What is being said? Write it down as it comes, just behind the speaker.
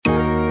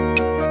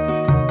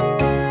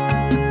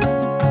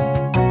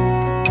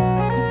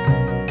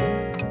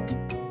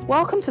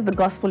Welcome to the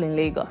Gospel in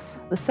Lagos,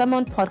 the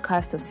sermon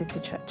podcast of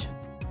City Church.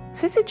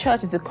 City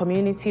Church is a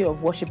community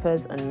of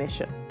worshippers on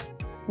mission.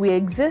 We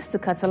exist to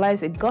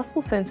catalyze a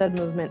gospel-centered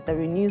movement that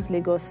renews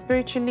Lagos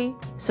spiritually,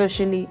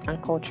 socially, and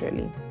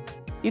culturally.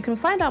 You can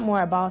find out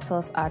more about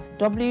us at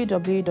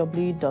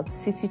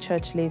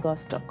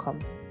www.citychurchlagos.com.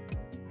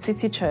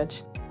 City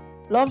Church.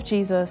 Love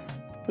Jesus,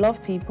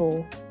 love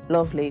people,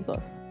 love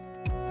Lagos.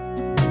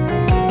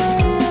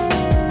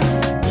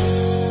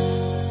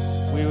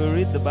 We will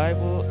read the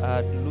Bible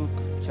at Luke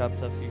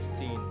chapter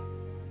 15.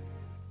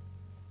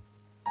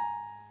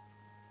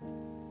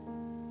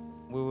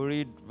 We will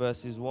read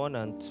verses 1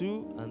 and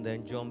 2 and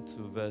then jump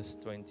to verse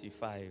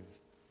 25.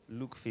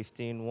 Luke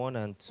 15, 1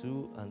 and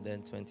 2 and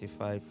then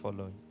 25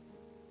 following.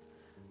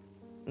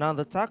 Now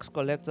the tax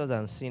collectors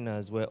and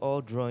sinners were all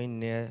drawing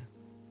near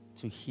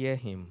to hear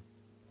him.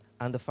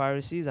 And the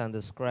Pharisees and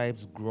the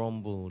scribes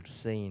grumbled,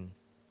 saying,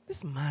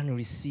 "This man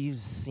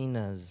receives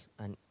sinners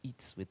and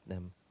eats with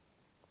them."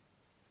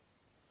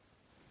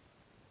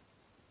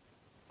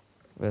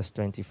 Verse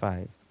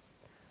 25.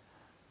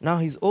 Now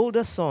his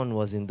older son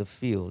was in the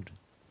field,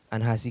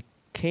 and as he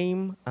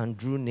came and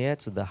drew near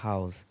to the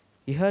house,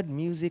 he heard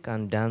music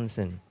and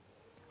dancing.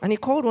 And he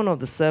called one of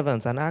the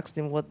servants and asked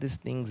him what these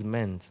things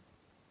meant.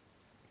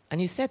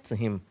 And he said to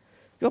him,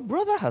 "Your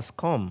brother has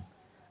come,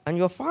 and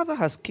your father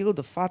has killed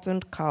the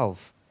fattened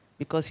calf,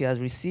 because he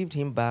has received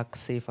him back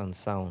safe and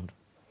sound."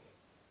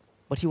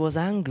 But he was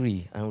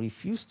angry and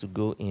refused to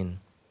go in.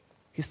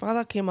 His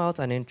father came out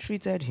and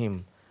entreated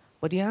him.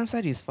 But he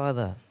answered his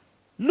father,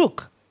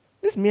 "Look,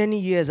 these many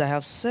years I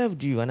have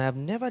served you, and I have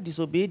never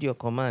disobeyed your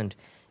command.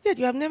 Yet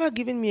you have never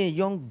given me a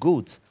young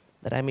goat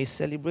that I may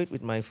celebrate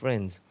with my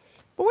friends.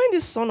 But when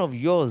this son of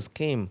yours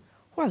came,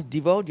 who has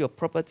devoured your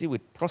property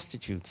with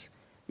prostitutes,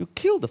 you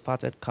killed the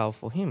fatted cow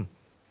for him."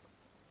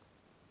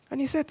 And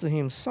he said to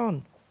him,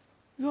 "Son,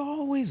 you are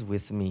always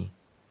with me,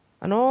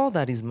 and all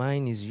that is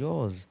mine is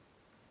yours.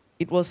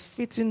 It was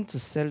fitting to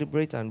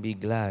celebrate and be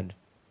glad.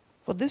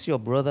 For this your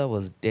brother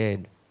was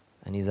dead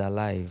and is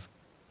alive.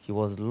 He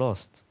was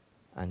lost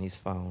and is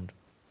found."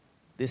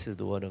 This is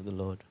the word of the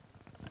Lord.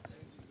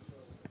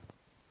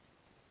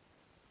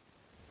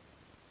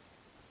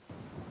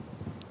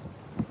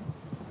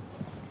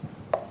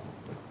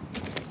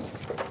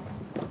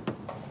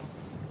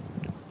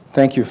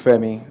 Thank you,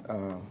 Femi,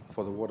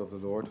 for the word of the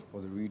Lord,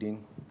 for the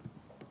reading.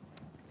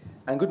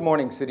 And good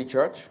morning, City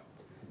Church.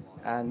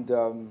 And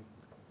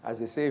as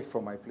they say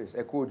from my place,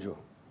 Ekojo.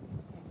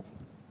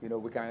 You know,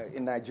 we can,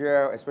 in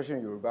Nigeria, especially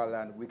in Yoruba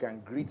land, we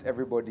can greet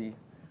everybody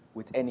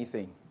with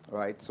anything,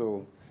 right?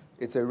 So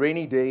it's a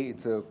rainy day,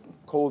 it's a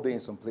cold day in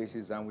some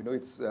places, and we know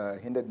it's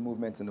hindered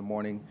movement in the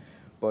morning,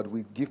 but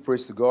we give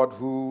praise to God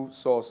who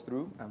saw us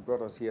through and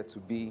brought us here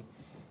to be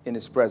in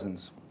his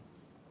presence.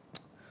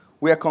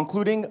 We are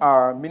concluding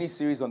our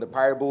mini-series on the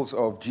parables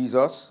of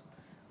Jesus.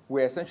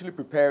 We're essentially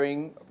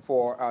preparing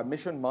for our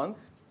mission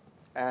month,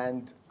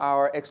 and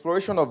our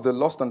exploration of the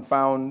Lost and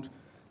Found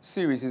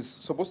series is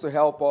supposed to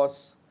help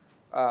us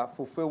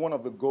fulfill one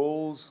of the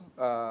goals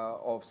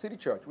of City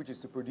Church, which is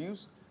to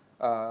produce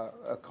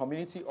a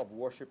community of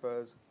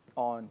worshipers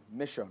on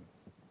mission.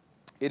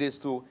 It is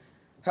to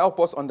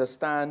help us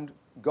understand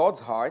God's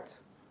heart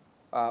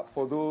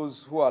for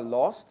those who are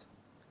lost,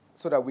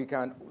 so that we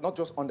can not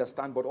just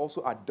understand, but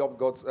also adopt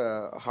God's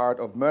heart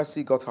of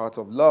mercy, God's heart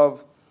of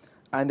love,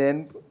 and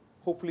then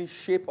hopefully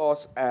shape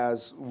us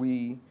as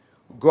we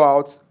go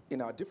out in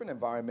our different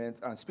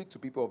environments and speak to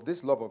people of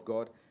this love of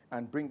God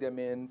and bring them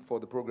in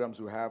for the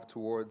programs we have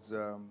towards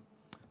the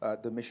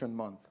Mission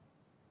Month.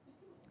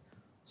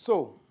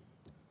 So,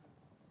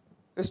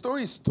 the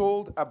story is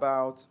told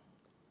about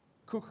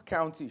Cook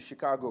County,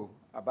 Chicago,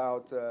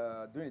 about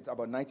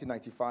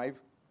 1995,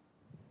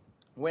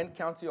 when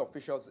county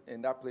officials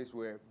in that place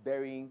were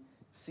burying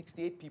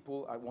 68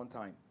 people at one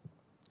time.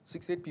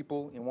 68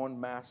 people in one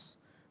mass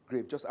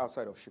grave just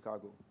outside of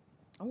Chicago.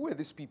 And who are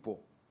these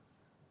people?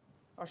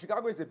 Now,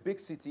 Chicago is a big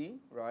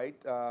city,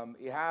 right?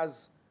 It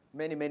has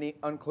many, many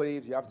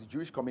enclaves. You have the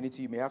Jewish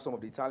community. You may have some of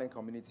the Italian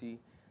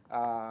community.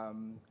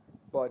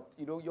 But,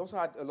 you know, you also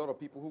had a lot of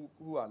people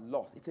who are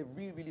lost. It's a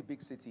really, really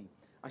big city.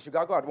 And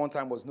Chicago at one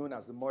time was known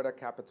as the murder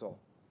capital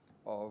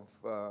of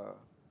the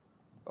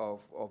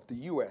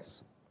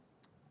U.S.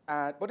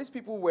 But these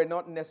people were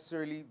not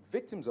necessarily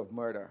victims of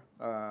murder,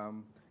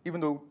 even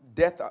though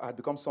death had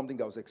become something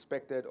that was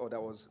expected or that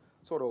was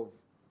sort of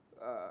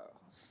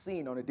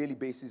seen on a daily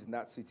basis in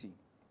that city,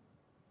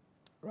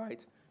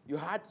 right? You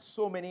had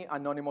so many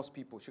anonymous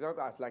people.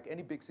 Chicago, as like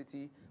any big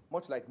city,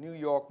 much like New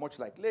York, much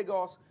like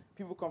Lagos,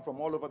 people come from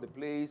all over the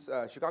place.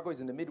 Chicago is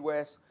in the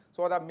Midwest,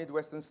 so other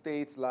Midwestern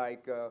states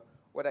like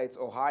whether it's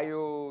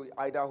Ohio,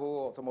 Idaho,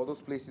 or some of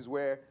those places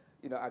where,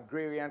 you know,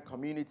 agrarian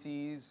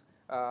communities,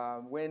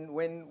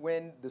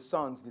 when the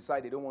sons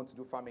decide they don't want to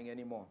do farming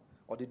anymore,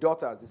 or the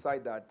daughters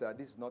decide that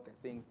this is not a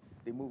thing,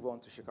 they move on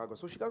to Chicago.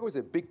 So Chicago is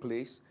a big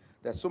place.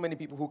 There's so many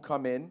people who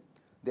come in.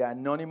 They're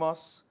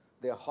anonymous.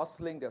 They're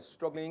hustling. They're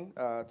struggling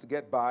to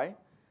get by.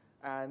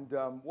 And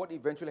what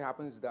eventually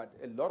happens is that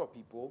a lot of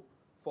people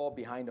fall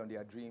behind on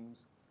their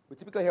dreams, We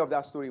typically hear of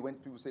that story when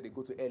people say they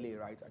go to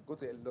LA, right? I go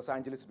to Los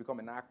Angeles to become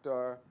an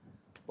actor,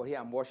 but here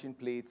I'm washing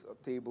plates,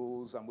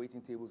 tables, I'm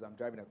waiting tables, I'm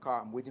driving a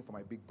car, I'm waiting for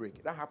my big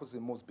break. That happens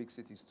in most big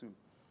cities too.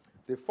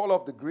 They fall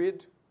off the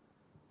grid,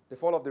 they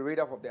fall off the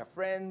radar of their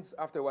friends.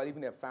 After a while,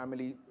 even their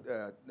family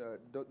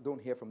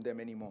don't hear from them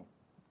anymore.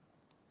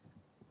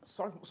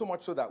 So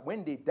much so that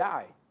when they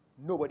die,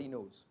 nobody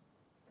knows.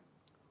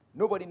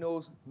 Nobody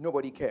knows,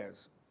 nobody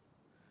cares.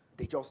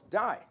 They just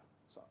die.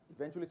 So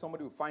eventually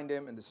somebody will find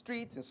them in the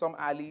street, in some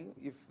alley,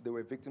 if they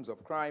were victims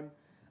of crime,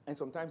 and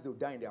sometimes they'll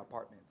die in their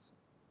apartments,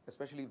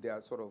 especially if they are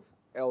sort of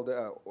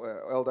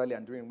elderly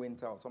and during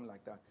winter or something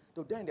like that.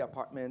 They'll die in their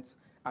apartments,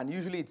 and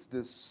usually it's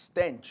the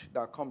stench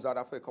that comes out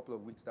after a couple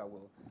of weeks that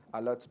will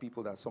alert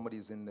people that somebody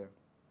is in there.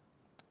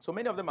 So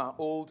many of them are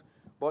old,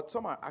 but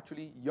some are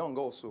actually young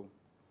also.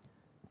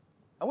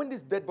 And when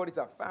these dead bodies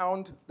are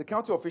found, the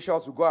county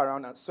officials will go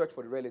around and search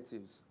for the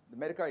relatives. The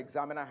medical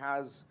examiner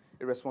has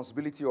a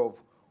responsibility of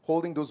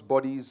holding those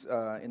bodies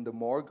in the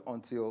morgue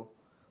until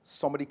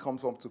somebody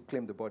comes home to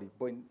claim the body.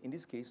 But in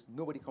this case,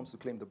 nobody comes to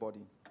claim the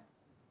body.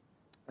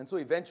 And so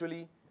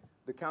eventually,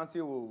 the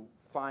county will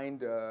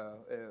find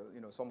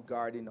some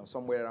garden or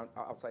somewhere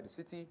outside the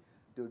city.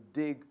 They'll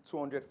dig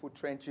 200-foot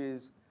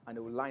trenches, and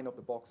they will line up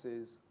the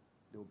boxes.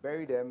 They'll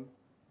bury them.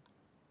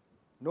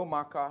 No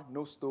marker,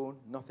 no stone,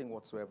 nothing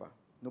whatsoever.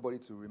 Nobody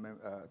to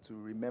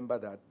remember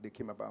that they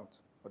came about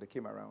or they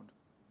came around.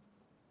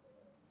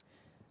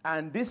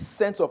 And this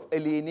sense of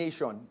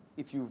alienation,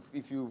 if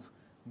you've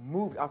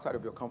moved outside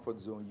of your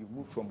comfort zone, you've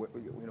moved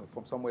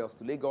from somewhere else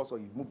to Lagos, or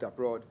you've moved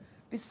abroad,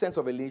 this sense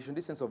of alienation,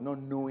 this sense of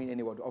not knowing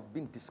anyone, of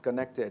being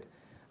disconnected,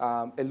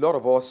 a lot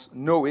of us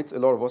know it. A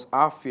lot of us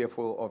are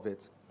fearful of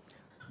it.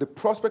 The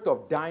prospect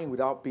of dying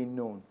without being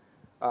known,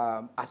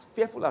 as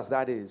fearful as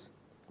that is,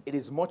 it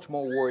is much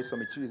more worrisome.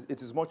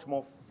 It is much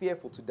more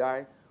fearful to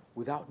die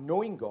without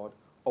knowing God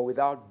or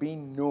without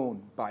being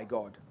known by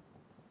God.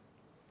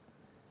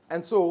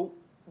 And so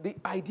the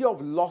idea of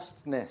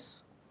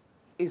lostness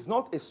is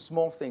not a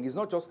small thing. It's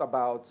not just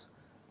about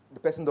the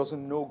person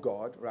doesn't know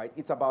God, right?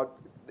 It's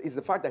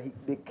the fact that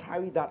they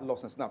carry that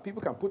lostness. Now,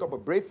 people can put up a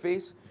brave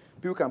face.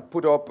 People can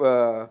put up,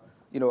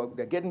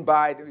 they're getting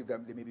by.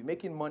 They may be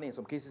making money. In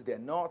some cases, they're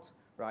not,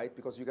 right?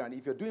 Because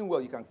if you're doing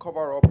well, you can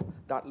cover up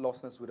that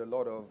lostness with a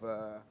lot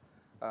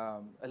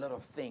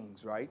of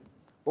things, right?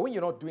 But when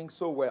you're not doing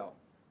so well,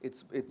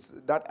 it's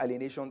that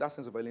alienation, that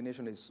sense of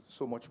alienation is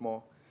so much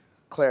more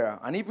clearer.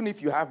 And even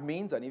if you have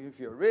means, and even if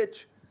you're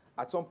rich,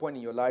 at some point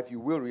in your life, you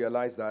will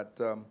realize that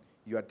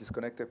you are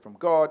disconnected from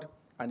God,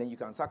 and then you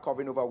can start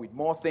covering over with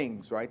more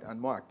things, right,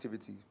 and more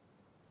activity.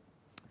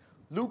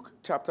 Luke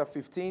chapter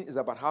 15 is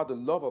about how the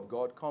love of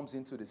God comes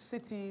into the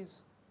cities,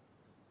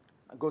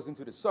 and goes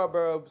into the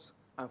suburbs,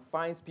 and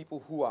finds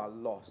people who are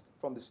lost.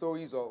 From the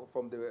stories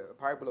from the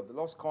parable of the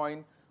lost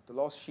coin, the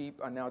lost sheep,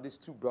 and now these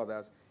two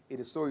brothers, it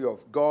is a story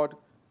of God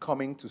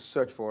coming to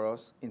search for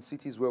us in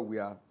cities where we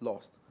are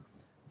lost.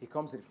 He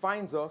comes, he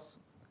finds us,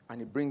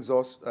 and he brings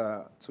us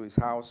to his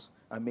house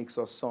and makes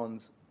us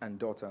sons and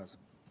daughters.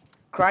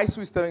 Christ,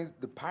 who is telling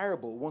the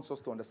parable, wants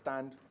us to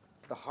understand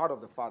the heart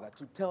of the Father,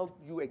 to tell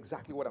you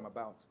exactly what I'm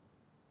about,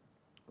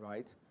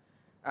 right?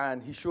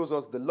 And he shows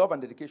us the love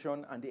and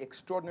dedication and the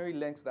extraordinary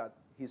lengths that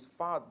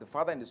the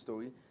father in the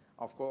story,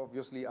 of course,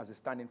 obviously as a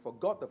stand-in for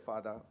God the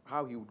Father,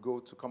 how he would go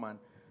to come and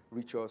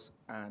reach us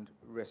and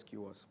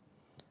rescue us.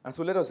 And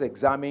so let us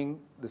examine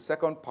the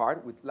second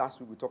part.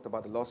 Last week we talked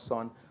about the lost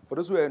son. For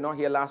those who were not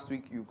here last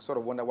week, you sort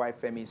of wonder why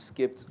Femi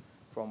skipped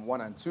from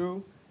 1 and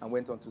 2 and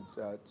went on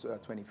to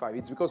 25.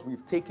 It's because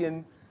we've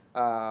taken,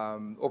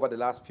 over the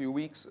last few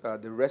weeks,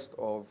 the rest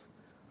of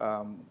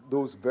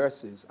those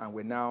verses, and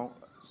we're now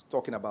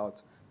talking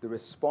about the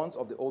response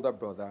of the older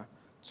brother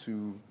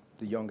to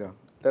the younger.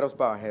 Let us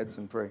bow our heads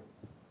and pray.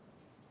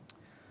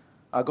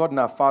 Our God and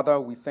our Father,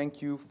 we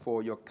thank you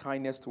for your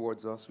kindness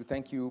towards us. We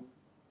thank you,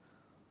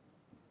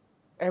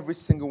 every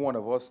single one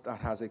of us that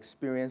has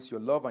experienced your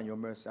love and your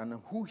mercy, and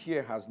who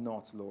here has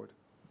not, Lord.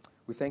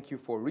 We thank you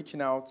for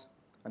reaching out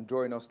and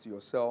drawing us to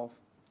yourself.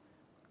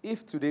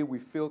 If today we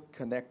feel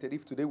connected,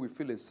 if today we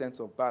feel a sense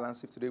of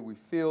balance, if today we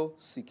feel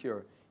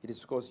secure, it is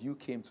because you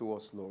came to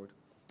us, Lord,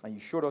 and you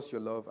showed us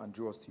your love and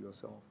drew us to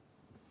yourself.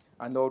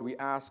 And Lord, we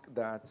ask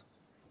that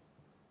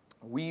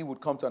we would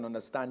come to an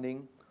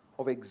understanding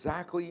of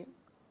exactly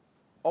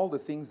all the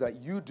things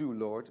that you do,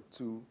 Lord,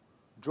 to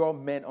draw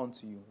men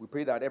unto you. We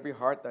pray that every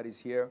heart that is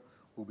here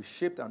will be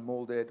shaped and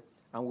molded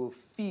and will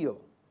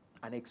feel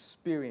and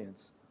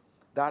experience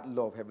that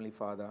love, Heavenly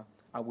Father,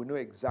 and we know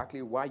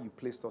exactly why you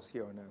placed us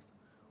here on earth.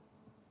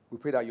 We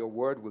pray that your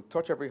word will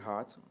touch every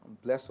heart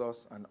and bless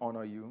us and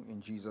honor you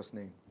in Jesus'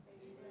 name.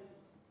 Amen.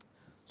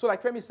 So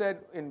like Femi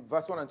said in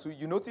verse 1 and 2,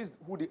 you notice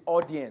who the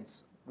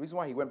audience, the reason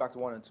why he went back to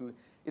 1 and 2,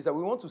 is that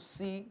we want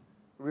to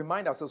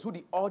remind ourselves who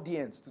the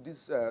audience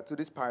to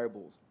these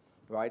parables,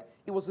 right?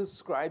 It was the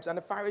scribes and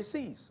the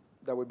Pharisees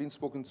that were being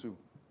spoken to.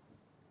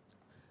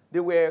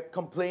 They were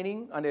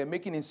complaining and they were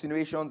making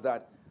insinuations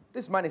that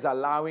this man is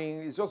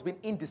he's just been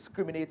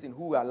indiscriminate in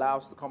who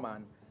allows to come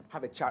and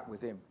have a chat with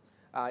him.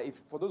 If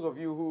for those of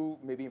you who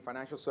may be in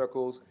financial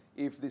circles,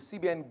 if the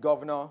CBN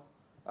governor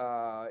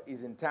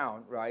is in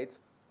town, right,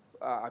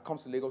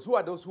 comes to Lagos, who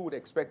are those who would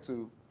expect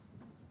to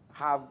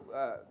have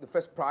the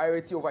first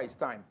priority over his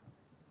time?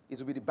 It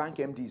will be the bank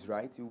MDs,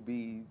 right? It will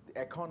be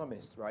the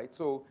economists, right?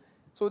 So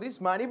this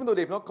man, even though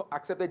they've not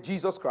accepted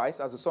Jesus Christ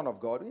as the Son of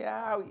God,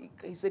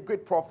 he's a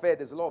great prophet.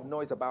 There's a lot of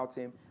noise about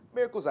him.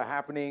 Miracles are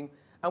happening.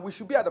 And we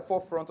should be at the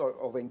forefront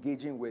of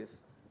engaging with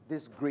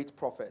this great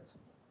prophet.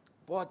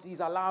 But he's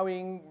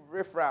allowing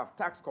riffraff,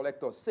 tax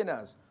collectors,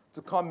 sinners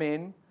to come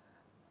in.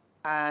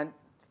 And,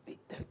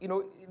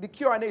 the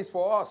Q&A is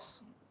for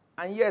us.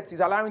 And yet he's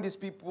allowing these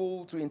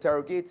people to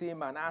interrogate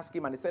him and ask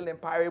him, and he's telling them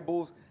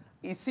parables.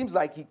 It seems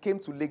like he came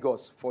to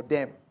Lagos for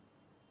them,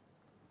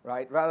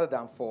 right, rather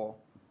than for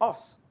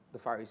us, the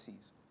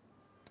Pharisees.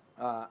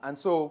 And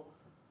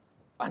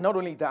not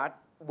only that,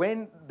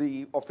 when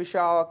the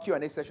official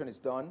Q&A session is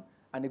done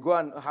and they go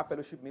and have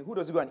fellowship meal, who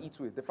does he go and eat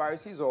with? The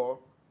Pharisees, or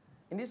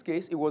in this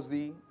case, it was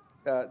the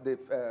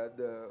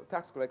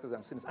tax collectors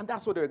and sinners. And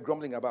that's what they were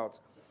grumbling about,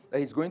 that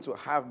he's going to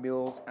have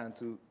meals and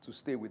to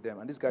stay with them.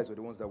 And these guys were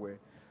the ones that were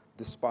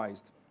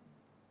despised.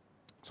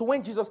 So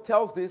when Jesus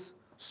tells this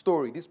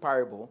story, this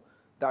parable,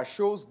 that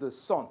shows the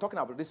son, talking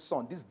about this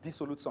son, this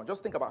dissolute son.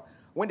 Just think about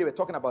when they were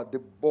talking about the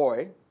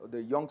boy,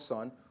 the young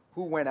son,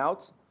 who went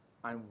out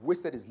and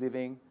wasted his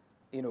living.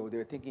 They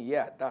were thinking,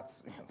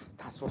 that's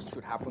what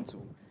should happen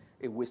to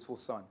a wasteful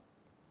son.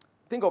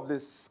 Think of the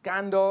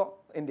scandal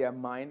in their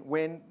mind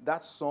when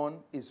that son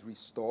is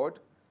restored.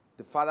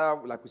 The father,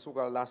 like we spoke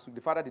about last week,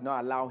 the father did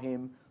not allow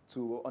him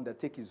to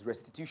undertake his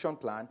restitution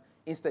plan.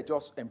 Instead,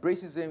 just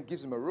embraces him,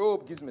 gives him a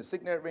robe, gives him a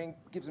signet ring,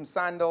 gives him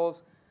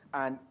sandals,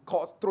 and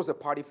throws a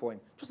party for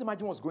him. Just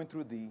imagine what's going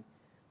through the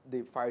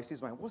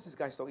Pharisees' mind. What's this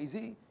guy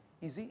talking?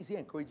 Is he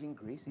encouraging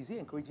grace? Is he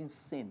encouraging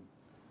sin?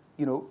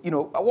 What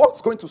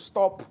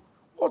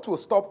will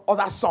stop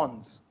other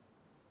sons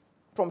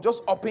from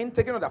just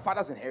taking on their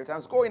father's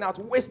inheritance, going out,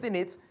 wasting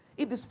it,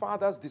 if this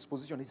father's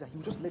disposition is that he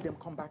will just let them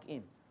come back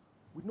in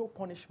with no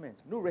punishment,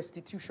 no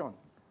restitution?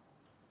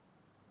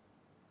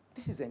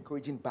 This is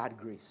encouraging bad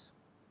grace,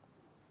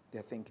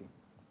 they're thinking.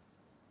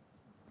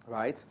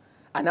 Right?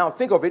 And now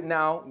think of it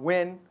now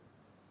when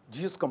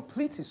Jesus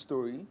completes his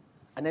story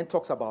and then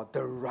talks about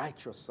the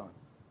righteous son,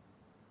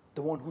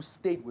 the one who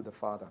stayed with the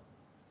Father,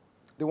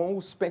 the one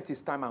who spent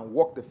his time and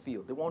walked the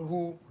field, the one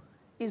who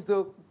is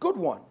the good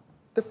one,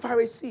 the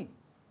Pharisee,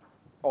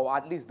 or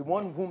at least the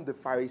one whom the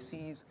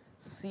Pharisees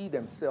see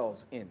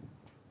themselves in.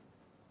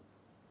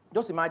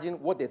 Just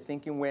imagine what they're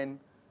thinking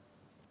when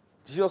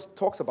Jesus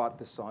talks about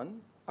this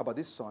son,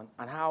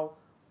 and how,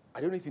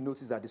 I don't know if you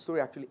noticed that the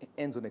story actually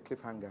ends on a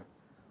cliffhanger.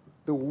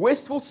 The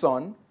wasteful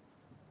son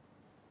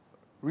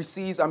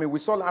receives, we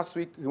saw last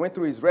week, he went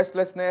through his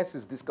restlessness,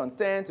 his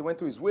discontent, he went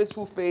through his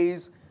wasteful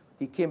phase,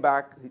 he came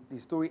back,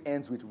 his story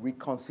ends with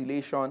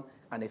reconciliation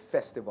and a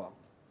festival.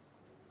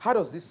 How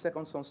does this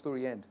second son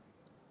story end?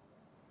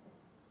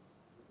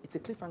 It's a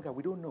cliffhanger,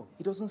 we don't know.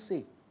 He doesn't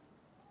say.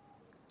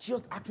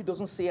 Jesus actually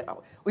doesn't say it.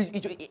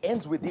 It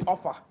ends with the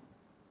offer.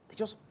 They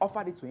just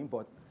offered it to him,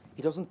 but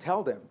he doesn't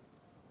tell them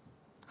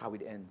how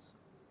it ends.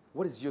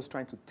 What is Jesus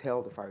trying to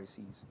tell the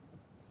Pharisees?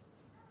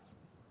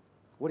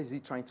 What is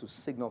he trying to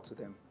signal to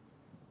them?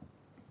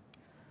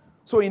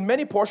 So in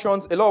many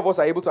portions, a lot of us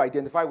are able to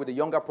identify with the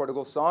younger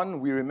prodigal son.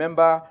 We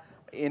remember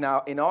in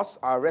us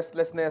our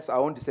restlessness, our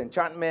own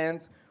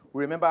disenchantment.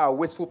 We remember our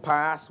wasteful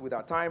past with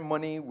our time,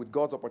 money, with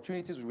God's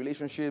opportunities, with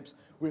relationships.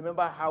 We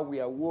remember how we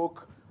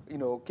awoke,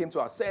 came to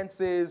our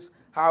senses,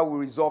 how we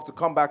resolved to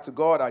come back to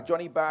God, our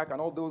journey back, and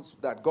all those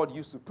that God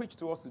used to preach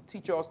to us, to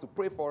teach us, to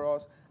pray for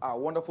us, our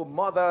wonderful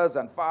mothers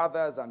and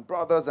fathers and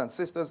brothers and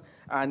sisters,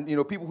 and,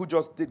 people who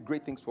just did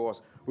great things for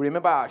us. We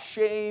remember our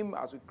shame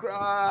as we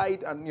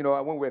cried, and,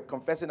 when we were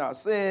confessing our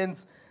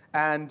sins,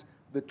 and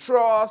the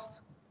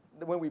trust,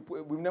 when we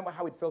remember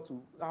how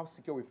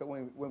secure we felt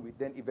when we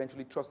then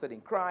eventually trusted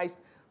in Christ,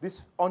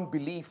 this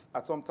unbelief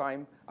at some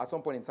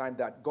point in time,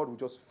 that God would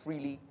just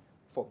freely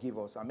forgive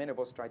us. And many of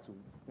us try to,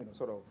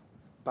 sort of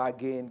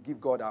bargain, make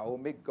God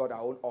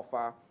our own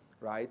offer,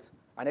 right?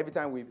 And every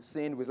time we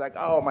sin, we're like,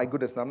 oh my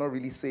goodness, I'm not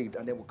really saved.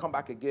 And then we'll come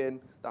back again.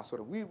 That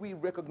sort of, we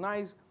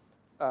recognize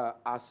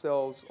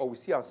ourselves, or we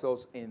see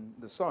ourselves in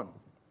the son.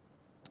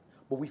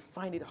 But we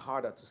find it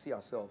harder to see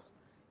ourselves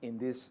in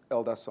this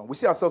elder son. We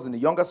see ourselves in the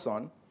younger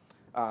son,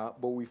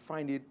 but we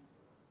find it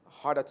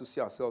harder to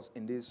see ourselves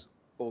in this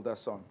older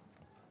son.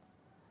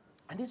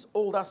 And this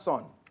older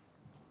son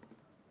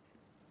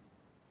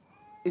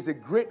is a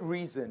great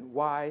reason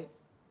why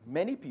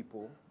many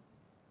people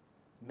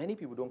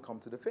don't come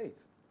to the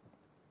faith.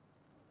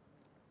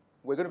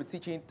 We're going to be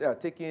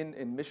taking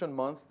in Mission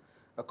Month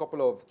a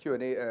couple of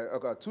Q&A,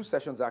 2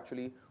 sessions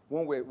actually.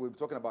 One where we're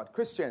talking about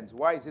Christians.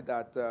 Why is it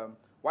that,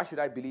 why should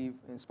I believe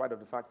in spite of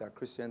the fact that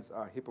Christians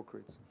are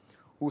hypocrites?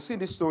 We'll see in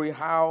this story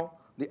how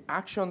the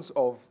actions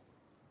of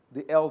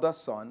the elder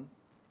son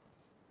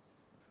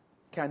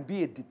can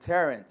be a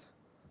deterrent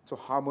to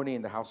harmony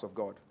in the house of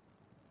God.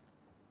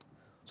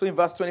 So in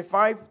verse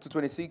 25 to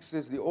 26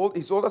 says,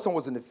 his older son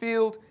was in the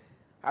field,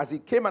 As he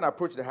came and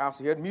approached the house,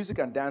 he heard music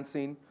and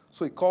dancing,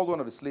 so he called one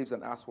of the slaves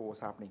and asked what was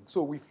happening.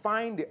 So we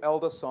find the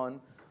elder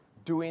son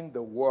doing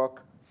the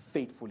work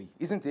faithfully,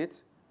 isn't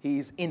it?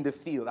 He's in the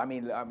field. I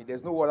mean,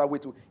 there's no other way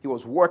to. He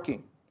was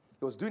working.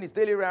 He was doing his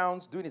daily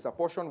rounds, doing his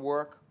apportioned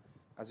work.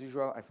 As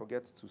usual, I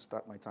forget to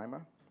start my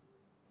timer.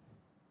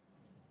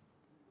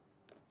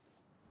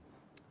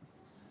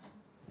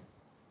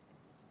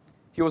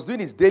 He was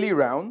doing his daily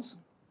rounds,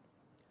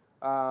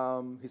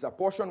 his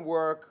apportioned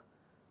work,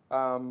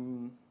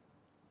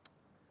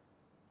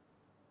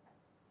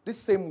 this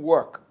same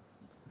work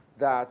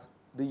that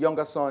the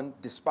younger son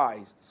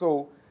despised.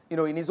 So,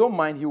 in his own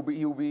mind, he'll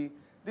be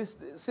this.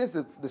 Since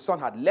the son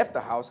had left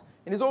the house,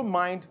 in his own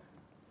mind,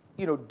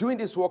 doing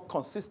this work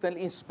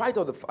consistently, in spite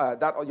of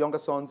that younger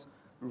son's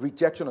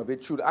rejection of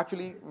it, should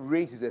actually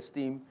raise his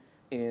esteem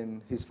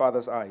in his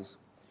father's eyes.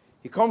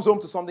 He comes home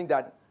to something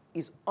that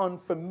is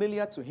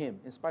unfamiliar to him,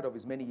 in spite of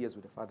his many years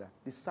with the father,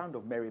 the sound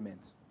of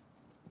merriment.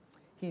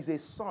 He's a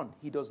son.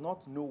 He does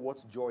not know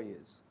what joy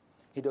is.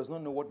 He does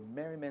not know what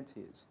merriment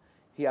is.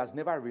 He has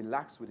never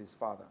relaxed with his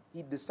father.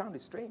 The sound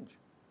is strange.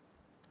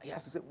 He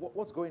has to say,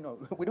 what's going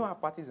on? We don't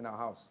have parties in our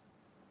house.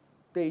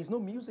 There is no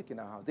music in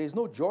our house. There is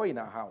no joy in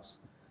our house.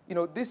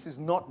 This is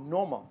not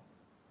normal.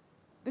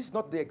 This is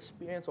not the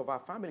experience of our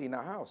family in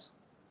our house,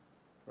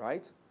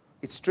 right?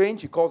 It's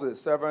strange. He calls a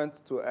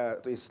servant to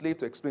a slave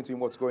to explain to him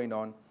what's going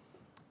on.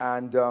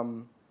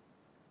 And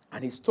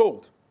he's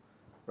told,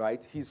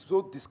 right? He's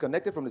so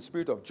disconnected from the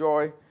spirit of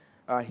joy.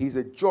 He's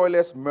a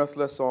joyless,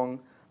 mirthless song,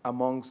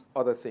 amongst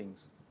other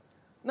things.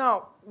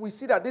 Now, we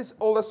see that this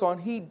older son,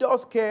 he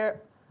does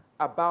care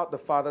about the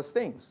father's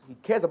things. He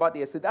cares about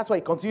the estate. That's why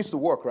he continues to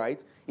work,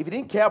 right? If he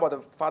didn't care about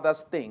the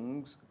father's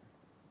things,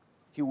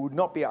 he would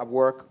not be at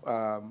work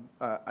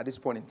at this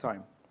point in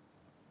time.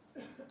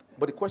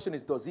 But the question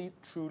is, does he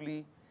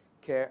truly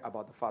care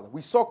about the father?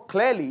 We saw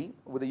clearly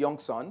with the young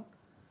son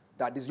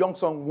that this young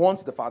son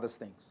wants the father's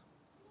things.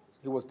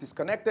 He was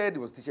disconnected, he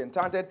was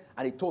disenchanted,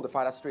 and he told the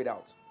father straight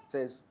out. He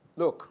says,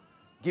 look,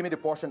 give me the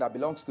portion that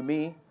belongs to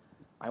me.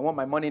 I want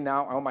my money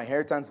now. I want my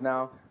inheritance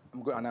now.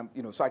 I'm going,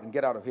 and so I can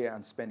get out of here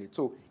and spend it.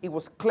 So it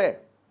was clear.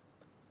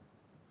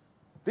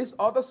 This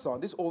other son,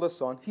 this older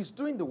son, he's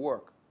doing the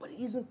work, but it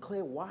isn't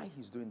clear why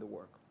he's doing the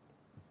work.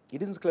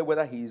 It isn't clear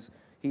whether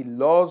he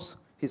loves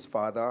his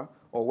father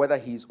or whether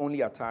he's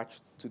only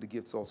attached to the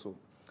gifts also.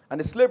 And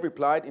the slave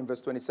replied in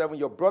verse 27,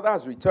 your brother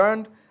has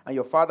returned and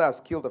your father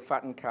has killed a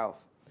fattened calf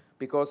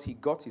because he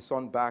got his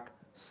son back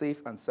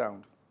safe and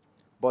sound.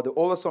 But the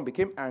older son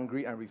became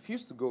angry and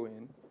refused to go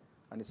in,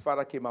 and his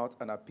father came out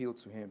and appealed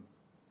to him.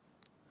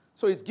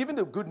 So he's given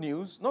the good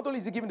news. Not only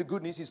is he giving the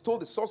good news, he's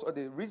told the source or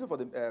the reason for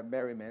the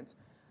merriment.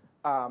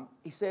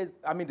 He says,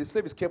 the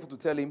slave is careful to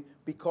tell him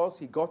because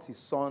he got his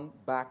son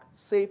back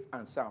safe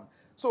and sound.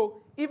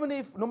 So even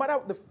if, no matter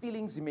the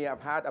feelings he may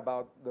have had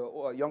about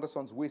the younger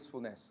son's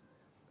wastefulness,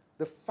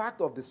 the fact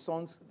of the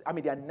son's,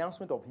 the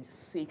announcement of his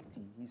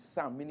safety, his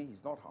sound, meaning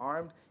he's not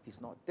harmed,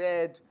 he's not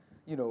dead,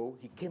 he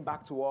came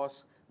back to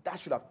us, that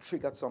should have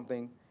triggered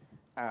something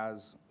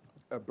as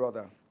a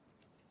brother.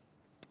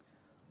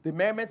 The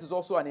merriment is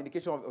also an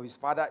indication of his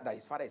father, that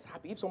his father is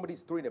happy. If somebody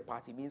is throwing a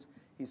party, it means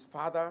his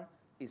father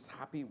is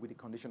happy with the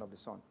condition of the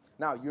son.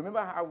 Now, you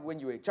remember how when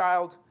you were a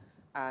child,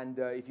 and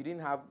if you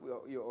didn't have,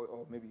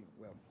 or maybe,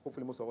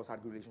 hopefully most of us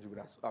had good relationship with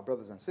our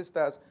brothers and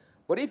sisters,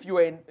 but if you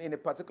were in a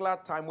particular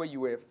time where you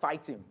were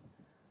fighting,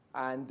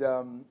 and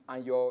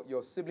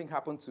your sibling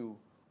happened to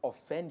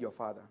offend your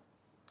father,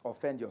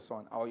 offend your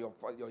son, or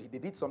they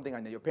did something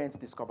and your parents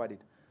discovered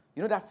it,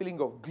 you know that feeling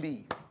of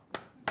glee,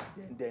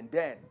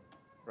 then,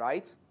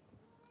 right?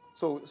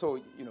 So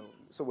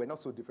we're not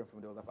so different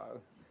from the older father.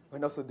 We're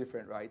not so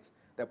different, right?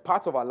 There are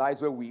parts of our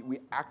lives where we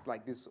act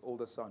like this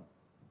older son.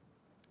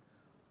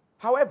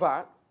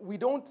 However, we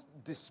don't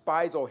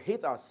despise or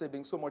hate our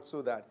siblings so much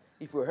so that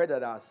if we heard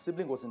that our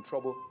sibling was in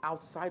trouble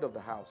outside of the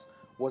house,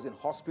 was in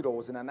hospital,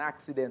 was in an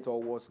accident, or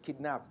was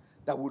kidnapped,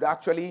 that would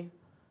actually,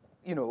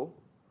 and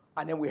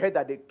then we heard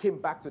that they came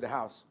back to the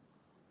house,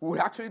 we would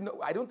actually know,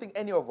 I don't think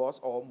any of us,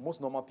 or most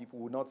normal people,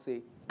 would not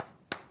say,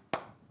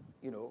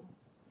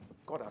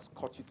 God has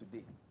caught you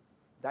today.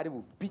 Daddy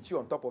will beat you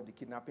on top of the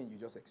kidnapping you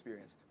just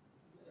experienced.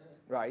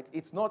 Right?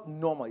 It's not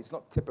normal. It's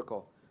not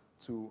typical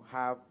to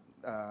have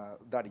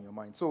that in your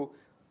mind. So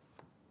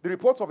the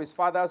reports of his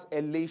father's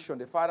elation,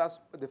 the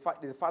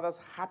father's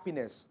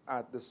happiness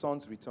at the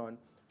son's return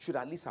should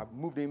at least have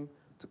moved him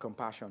to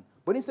compassion.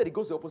 But instead, it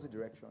goes the opposite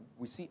direction.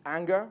 We see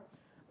anger,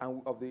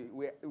 and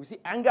we see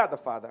anger at the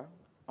father,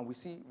 and we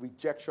see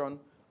rejection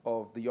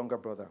of the younger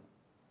brother.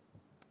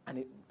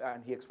 And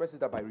he expresses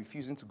that by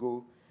refusing to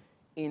go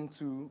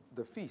into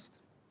the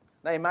feast.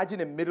 Now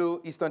imagine a Middle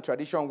Eastern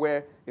tradition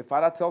where a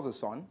father tells a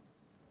son,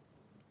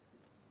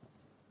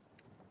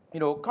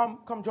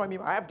 come join me.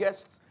 I have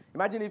guests.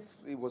 Imagine if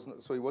it wasn't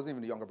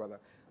even the younger brother.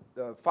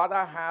 The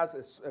father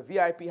has a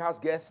VIP, has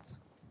guests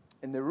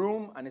in the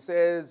room, and he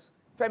says,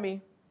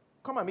 Femi,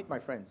 come and meet my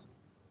friends.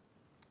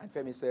 And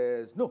Femi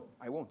says, no,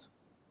 I won't.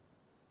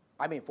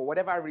 For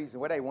whatever reason,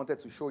 whether he wanted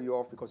to show you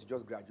off because he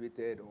just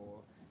graduated or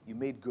you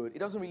made good. It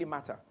doesn't really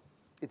matter.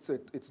 It's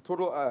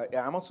total, it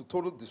amounts to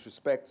total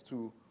disrespect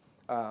to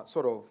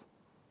sort of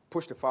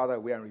push the father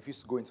away and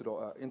refuse to go into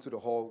the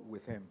hall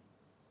with him.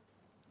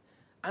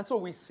 And so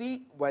we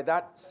see by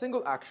that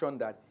single action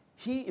that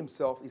he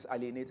himself is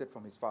alienated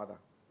from his father.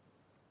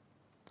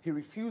 He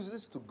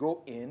refuses to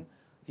go in.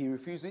 He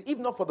refuses,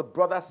 even not for the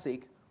brother's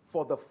sake,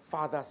 for the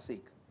father's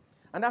sake.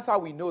 And that's how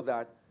we know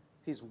that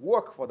his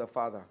work for the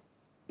father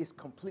is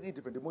completely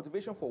different. The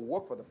motivation for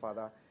work for the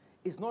father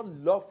is not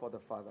love for the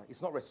father.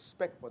 It's not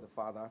respect for the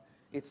father.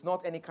 It's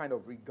not any kind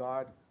of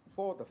regard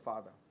for the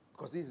father.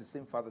 Because this is the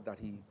same father that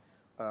he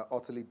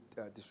utterly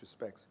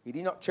disrespects. He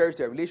did not cherish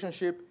their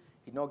relationship.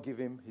 He did not give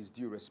him his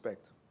due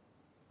respect.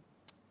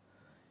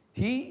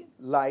 He,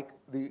 like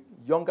the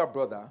younger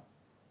brother,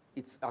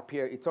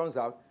 it turns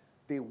out,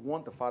 they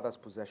want the father's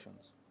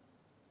possessions.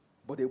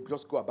 But they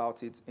just go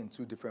about it in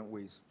two different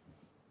ways.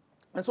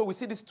 And so we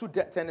see these two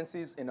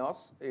tendencies in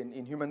us,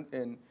 in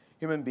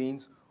human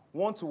beings.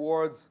 One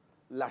towards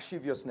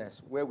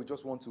lasciviousness, where we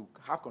just want to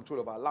have control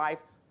of our life,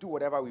 do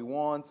whatever we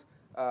want,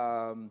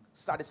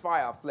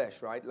 satisfy our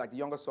flesh, right? Like the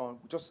younger son,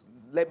 just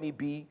let me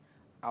be.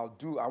 I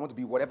want to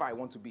be whatever I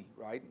want to be,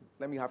 right?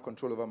 Let me have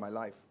control over my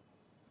life.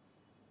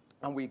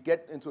 And we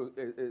get into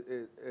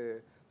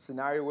a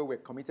scenario where we're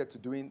committed to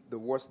doing the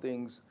worst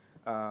things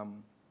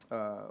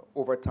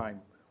over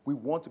time. We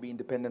want to be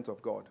independent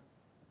of God.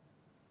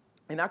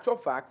 In actual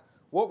fact,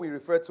 what we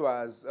refer to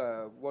as,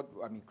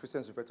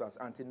 Christians refer to as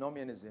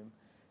antinomianism,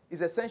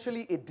 is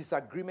essentially a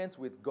disagreement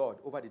with God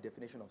over the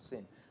definition of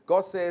sin.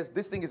 God says,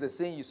 this thing is a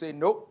sin. You say,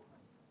 nope,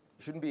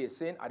 it shouldn't be a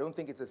sin. I don't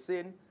think it's a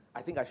sin.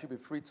 I think I should be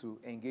free to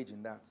engage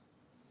in that.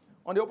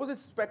 On the opposite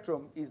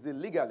spectrum is the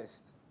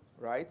legalist,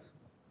 right?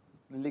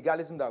 The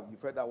legalism, that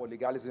you've heard that word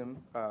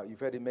legalism, you've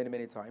heard it many,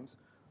 many times,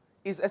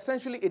 is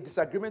essentially a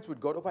disagreement with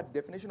God over the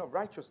definition of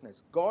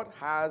righteousness. God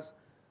has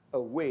a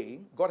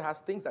way, God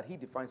has things that he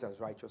defines as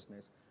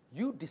righteousness.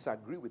 You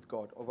disagree with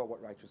God over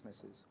what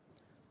righteousness is.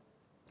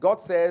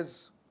 God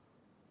says,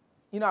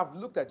 I've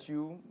looked at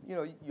you,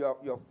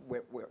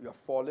 you're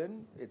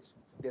fallen.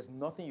 There's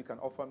nothing you can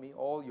offer me.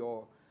 All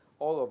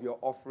of your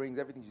offerings,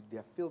 everything,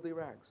 they're filthy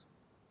rags.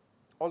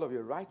 All of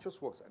your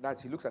righteous works.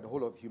 He looks at the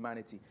whole of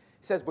humanity.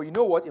 He says, but you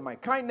know what? In my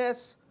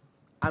kindness,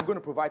 I'm going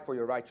to provide for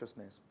your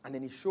righteousness. And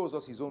then he shows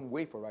us his own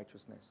way for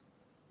righteousness.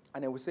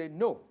 And then we say,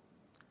 no,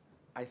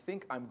 I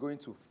think I'm going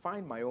to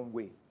find my own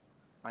way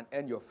and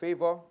earn your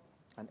favor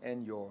and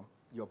earn your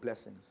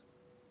blessings.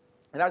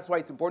 And that's why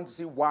it's important to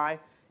see why,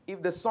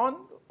 if the son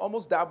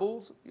almost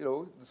dabbles,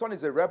 the son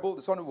is a rebel,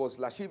 the son was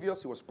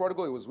lascivious, he was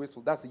prodigal, he was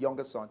wasteful, that's the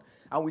younger son.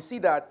 And we see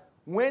that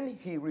when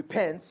he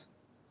repents,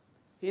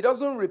 he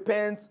doesn't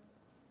repent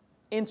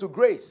into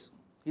grace.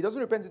 He doesn't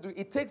repent into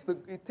it. Takes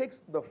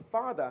the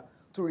father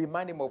to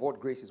remind him of what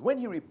grace is. When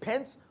he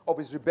repents of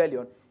his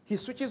rebellion, he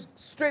switches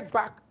straight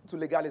back to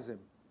legalism.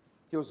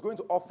 He was going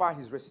to offer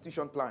his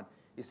restitution plan.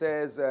 He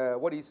says,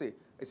 what did he say?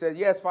 He says,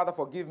 yes, Father,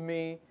 forgive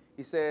me.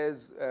 He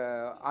says,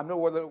 I'm no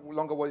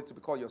longer worthy to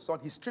be called your son.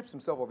 He strips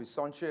himself of his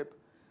sonship,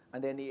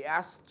 and then he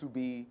asks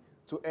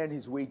to earn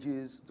his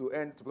wages, to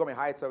become a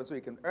hired servant so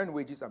he can earn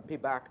wages and pay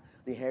back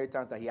the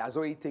inheritance that he has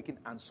already taken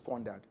and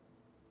squandered.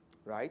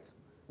 Right?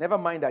 Never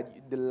mind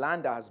that the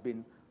land that has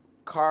been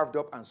carved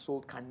up and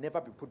sold can never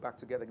be put back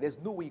together. There's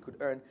no way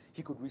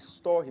he could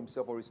restore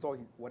himself or restore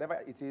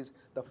whatever it is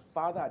the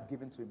Father had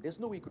given to him. There's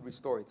no way he could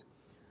restore it.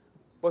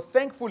 But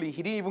thankfully,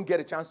 he didn't even get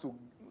a chance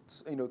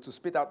to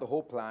spit out the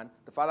whole plan.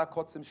 The Father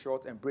cuts him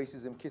short,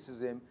 embraces him,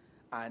 kisses him,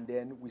 and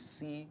then we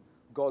see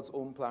God's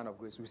own plan of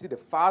grace. We see the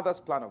Father's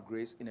plan of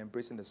grace in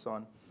embracing the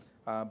Son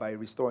by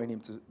restoring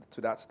him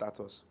to that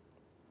status.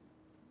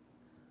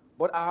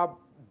 But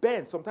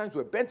sometimes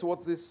we're bent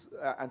towards this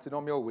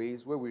antinomial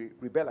ways where we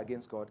rebel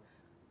against God.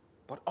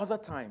 But other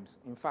times,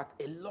 in fact,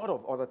 a lot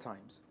of other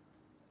times,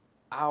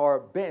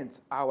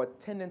 our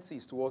tendency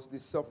is towards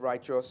this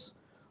self-righteous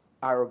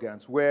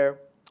arrogance where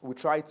we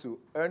try to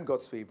earn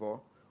God's favor,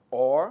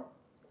 or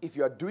if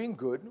you are doing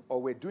good,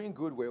 or we're doing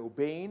good, we're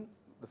obeying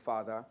the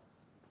Father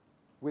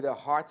with a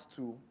heart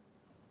to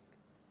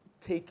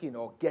taking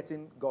or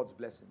getting God's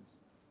blessings.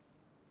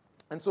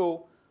 And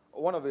so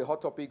one of the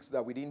hot topics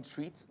that we didn't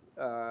treat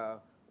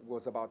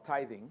was about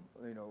tithing.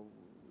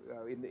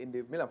 In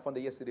the Milan Fund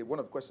yesterday, one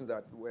of the questions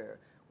that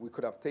we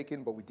could have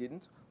taken but we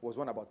didn't was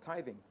one about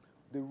tithing.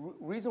 The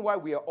reason why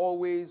we are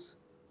always,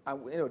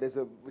 and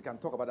we can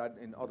talk about that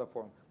in other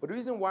forms, but the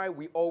reason why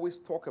we always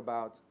talk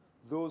about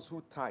those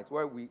who tithe,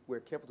 why we're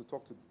careful to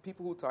talk to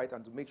people who tithe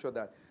and to make sure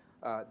that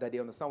they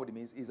understand what it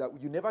means, is that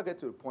you never get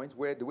to a point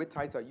where the way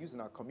tithes are used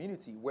in our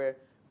community, where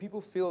people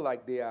feel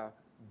like they are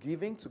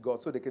giving to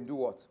God so they can do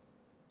what?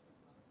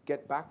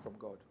 Get back from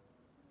God.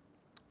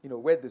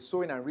 Where the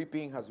sowing and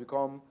reaping has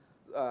become,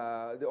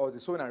 or the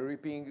sowing and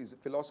reaping is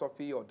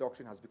philosophy or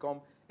doctrine has become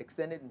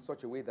extended in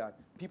such a way that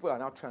people are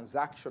now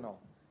transactional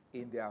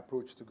in their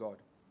approach to God,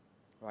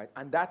 right?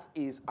 And that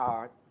is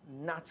our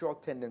natural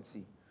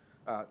tendency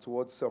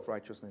towards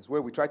self-righteousness,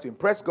 where we try to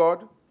impress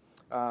God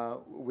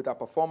with our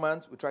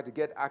performance. We try to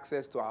get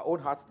access to our own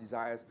heart's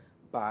desires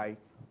by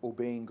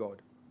obeying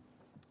God.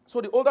 So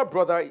the older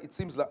brother, it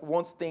seems like,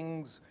 wants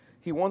things,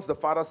 he wants the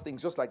father's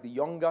things, just like the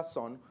younger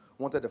son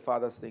wanted the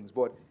father's things.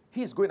 But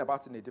he's going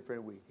about it in a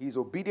different way. He's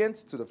obedient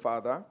to the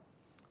father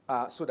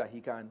so that he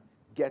can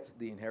get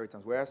the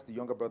inheritance, whereas the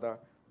younger brother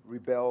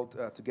rebelled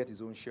to get his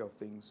own share of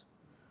things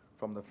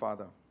from the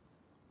father.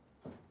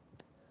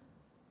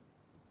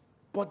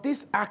 But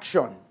this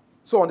action,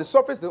 so on the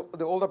surface,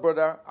 the older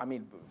brother,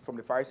 from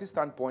the Pharisee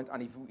standpoint,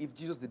 and if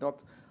Jesus did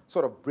not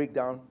sort of break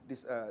down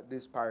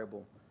this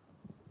parable,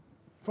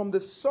 from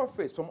the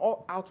surface, from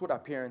all outward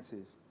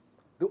appearances,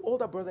 the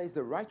older brother is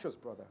the righteous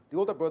brother. The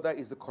older brother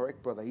is the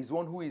correct brother. He's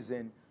one who is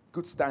in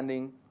good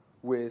standing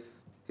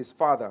with his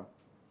father.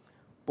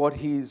 But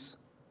his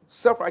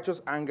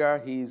self-righteous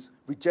anger, his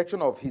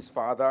rejection of his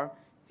father,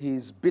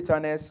 his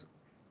bitterness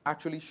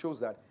actually shows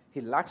that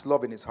he lacks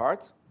love in his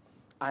heart.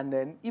 And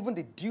then even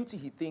the duty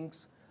he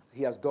thinks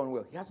he has done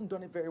well, he hasn't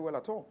done it very well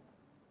at all.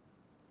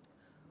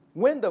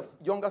 When the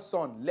younger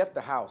son left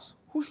the house,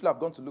 who should have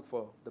gone to look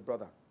for the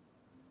brother?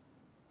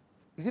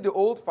 Is it the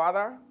old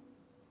father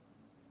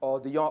or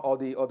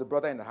the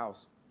brother in the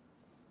house?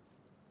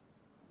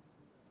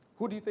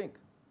 Who do you think?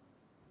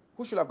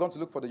 Who should have gone to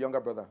look for the younger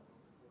brother?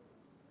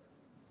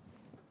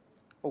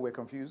 Oh, we're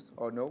confused.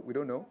 Or no, we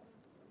don't know.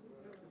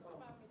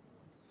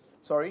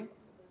 Sorry?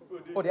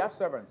 Oh, they have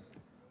servants.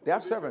 They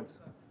have servants.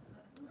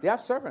 They have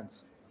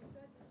servants.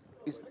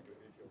 They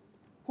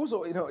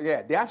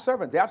have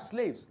servants. They have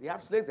slaves. They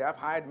have slaves. They have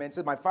hired men.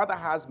 So my father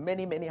has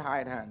many, many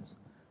hired hands,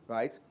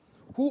 right?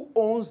 Who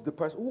owns the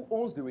person? Who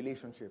owns the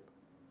relationship?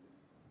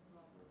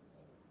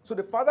 So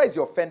the father is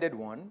the offended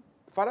one.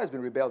 The father has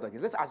been rebelled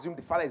against. Let's assume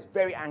the father is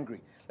very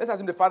angry. Let's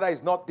assume the father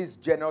is not this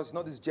generous,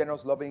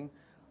 loving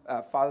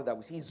father that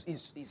we see.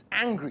 He's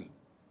angry.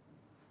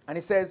 And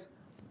he says,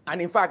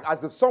 and in fact,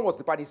 as the son was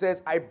departing, he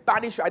says, I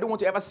banish you. I don't want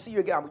to ever see you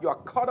again. You are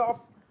cut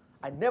off.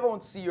 I never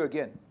want to see you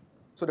again.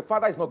 So the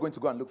father is not going to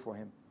go and look for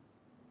him.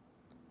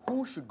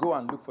 Who should go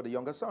and look for the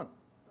younger son?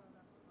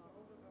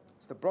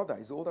 It's the brother.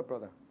 It's the older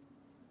brother.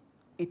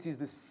 It is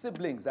the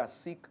siblings that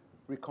seek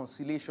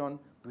reconciliation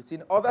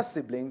between other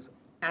siblings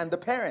and the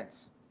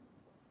parents.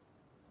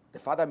 The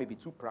father may be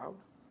too proud.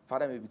 The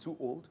father may be too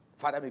old. The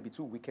father may be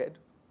too wicked.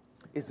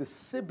 It's the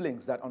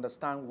siblings that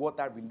understand what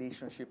that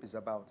relationship is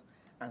about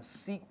and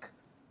seek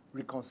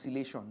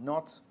reconciliation,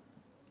 not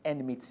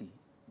enmity.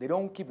 They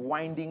don't keep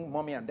winding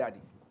mommy and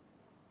daddy.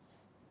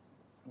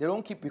 They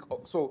don't keep...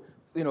 So,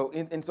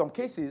 in some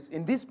cases,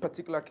 in this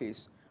particular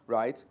case,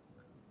 right,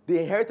 the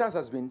inheritance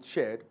has been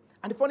shared.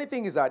 And the funny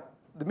thing is that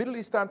the Middle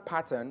Eastern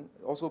pattern,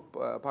 also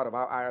part of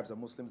how Arabs and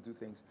Muslims do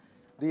things,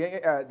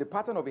 the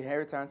pattern of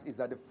inheritance is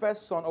that the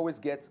first son always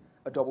gets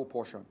a double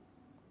portion.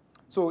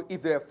 So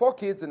if there are 4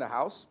 kids in the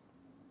house,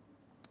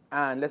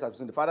 and let's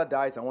assume the father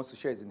dies and wants to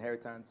share his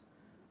inheritance,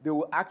 they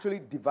will actually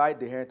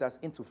divide the inheritance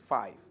into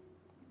 5.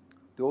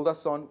 The elder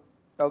son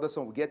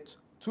will get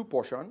 2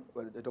 portions,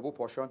 a double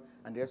portion,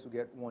 and the rest will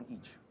get 1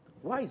 each.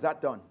 Why is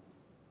that done?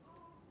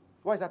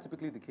 Why is that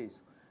typically the case?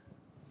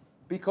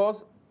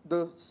 Because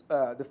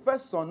the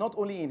first son not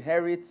only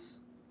inherits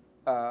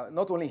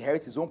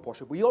his own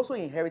portion, but he also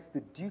inherits the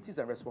duties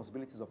and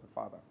responsibilities of the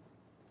father.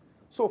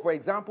 So, for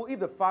example, if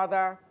the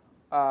father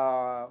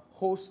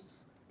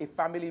hosts a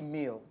family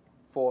meal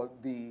for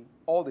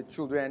all the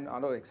children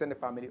and all the extended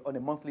family on a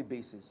monthly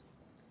basis,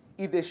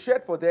 if they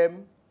shared for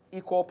them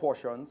equal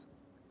portions,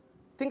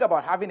 think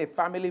about having a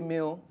family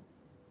meal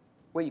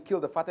where you kill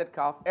the fatted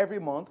calf every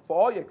month for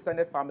all your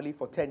extended family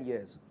for 10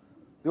 years.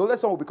 The older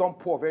son will become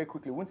poor very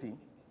quickly, won't he?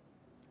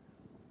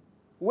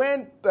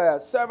 When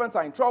servants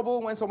are in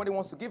trouble, when somebody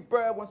wants to give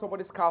birth, when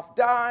somebody's calf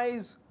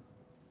dies,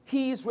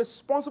 he is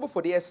responsible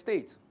for the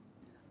estate.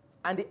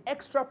 And the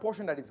extra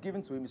portion that is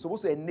given to him is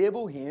supposed to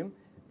enable him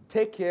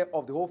take care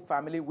of the whole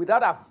family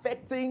without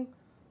affecting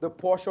the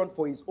portion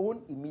for his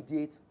own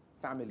immediate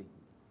family.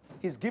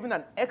 He's given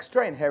an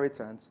extra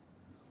inheritance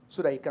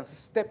so that he can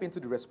step into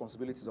the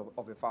responsibilities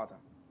of a father.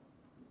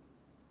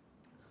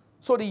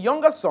 So the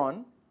younger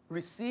son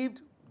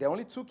received, there are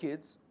only 2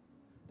 kids,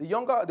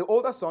 the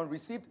older son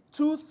received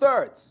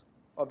 2/3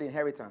 of the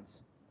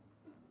inheritance.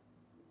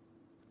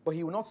 But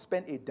he will not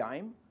spend a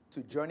dime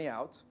to journey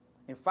out.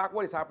 In fact,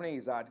 what is happening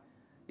is that,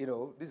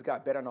 this guy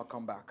better not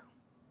come back.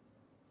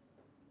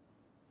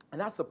 And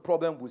that's the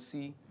problem we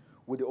see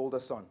with the older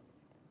son.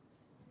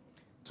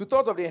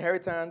 2/3 of the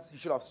inheritance, he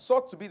should have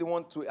sought to be the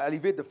one to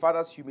alleviate the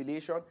father's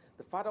humiliation.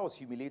 The father was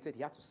humiliated.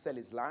 He had to sell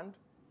his land,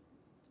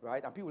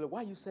 right? And people were like,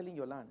 why are you selling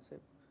your land?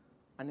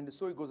 And then the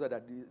story goes that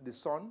the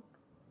son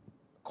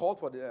called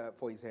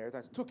for his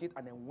inheritance, took it,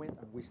 and then went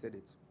and wasted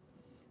it.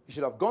 He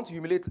should have gone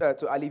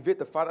to alleviate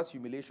the father's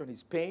humiliation,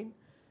 his pain.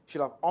 He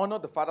should have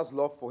honored the father's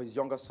love for his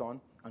younger son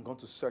and gone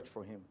to search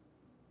for him.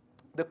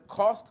 The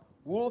cost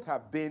would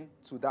have been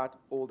to that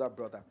older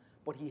brother,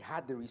 but he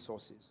had the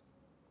resources.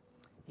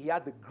 He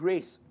had the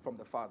grace from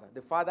the father.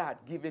 The father had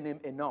given him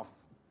enough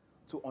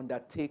to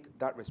undertake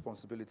that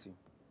responsibility.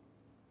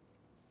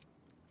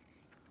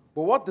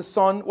 But what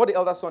the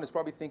elder son is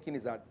probably thinking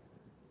is that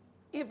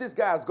if this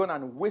guy has gone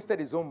and wasted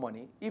his own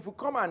money, if you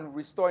come and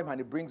restore him and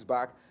he brings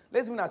back,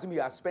 let's even assume you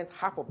have spent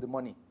half of the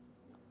money.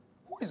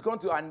 is going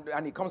to,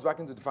 and he comes back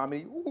into the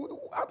family,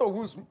 out of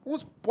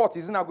whose pot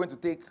is he now going to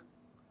take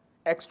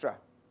extra?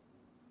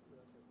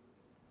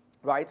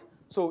 Right?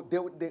 So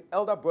the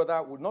elder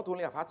brother would not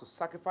only have had to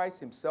sacrifice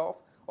himself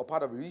or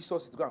part of the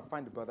resources to go and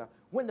find the brother.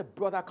 When the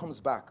brother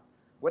comes back,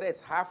 whether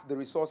it's half the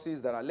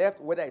resources that are left,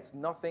 whether it's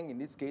nothing, in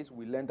this case,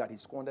 we learn that he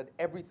squandered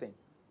everything.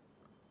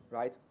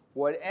 Right?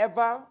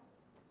 Whatever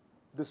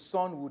the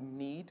son would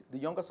need, the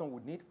younger son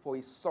would need for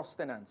his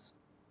sustenance.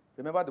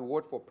 Remember the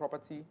word for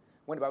property?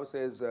 When the Bible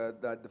says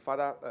that the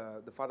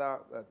father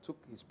took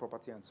his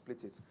property and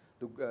split it,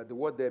 the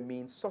word there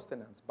means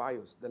sustenance,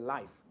 bios, the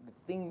life, the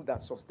thing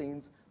that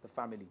sustains the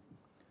family.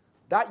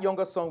 That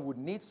younger son would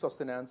need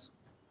sustenance,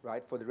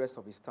 right, for the rest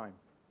of his time.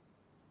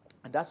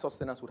 And that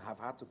sustenance would have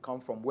had to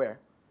come from where?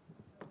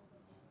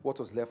 What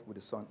was left with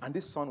the son. And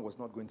this son was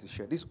not going to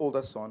share. This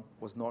older son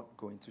was not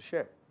going to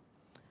share.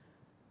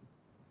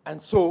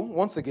 And so,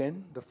 once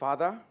again, the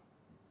father,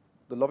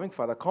 the loving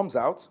father, comes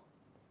out.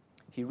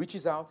 He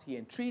reaches out, he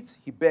entreats,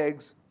 he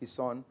begs his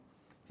son.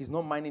 He's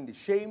not minding the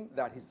shame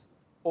that his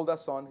older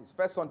son, his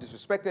first son,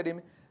 disrespected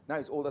him. Now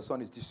his older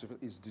son is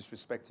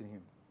disrespecting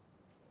him.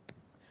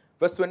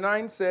 Verse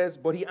 29 says,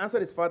 but he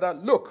answered his father,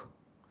 look,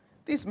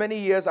 these many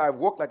years I have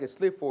worked like a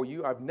slave for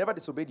you. I've never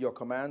disobeyed your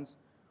commands.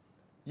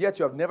 Yet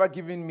you have never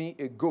given me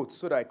a goat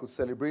so that I could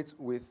celebrate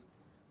with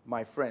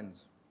my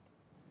friends.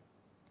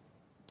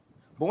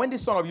 But when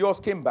this son of yours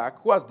came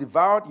back, who has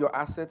devoured your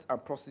assets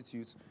and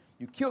prostitutes,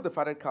 you killed the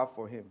fatted calf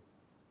for him.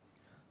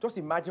 Just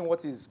imagine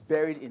what is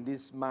buried in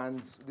this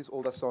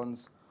older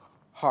son's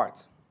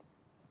heart.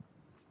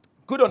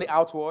 Good on the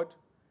outward,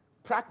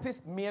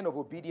 practiced men of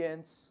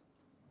obedience,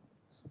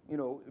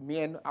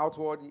 men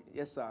outward,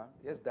 yes sir,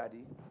 yes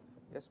daddy,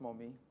 yes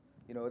mommy,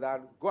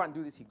 that go and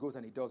do this, he goes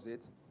and he does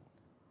it.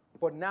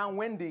 But now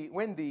when the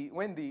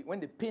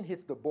pin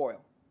hits the boil,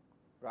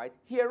 right,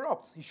 he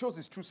erupts, he shows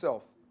his true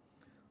self.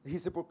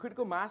 His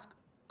hypocritical mask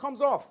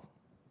comes off,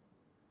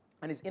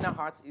 and his inner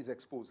heart is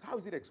exposed. How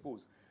is it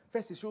exposed?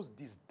 First, he shows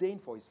disdain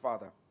for his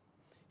father.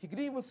 He could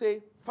even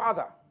say,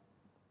 Father.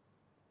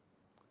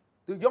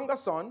 The younger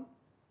son,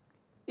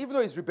 even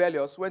though he's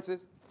rebellious, when he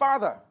says,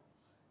 Father,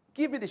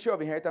 give me the share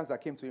of inheritance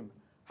that came to him.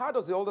 How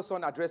does the older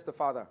son address the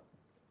father?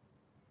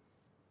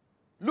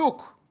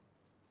 Look.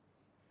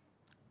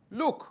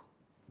 Look.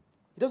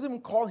 He doesn't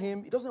even call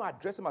him, he doesn't even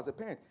address him as a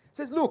parent. He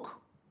says,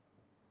 look.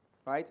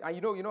 Right? And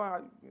you know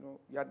how,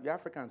 you're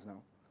Africans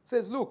now. He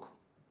says, look,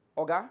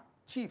 Oga,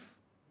 chief.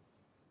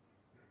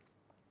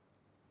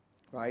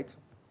 Right?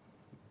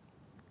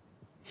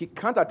 He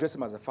can't address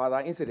him as a father.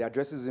 Instead, he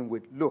addresses him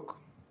with, look.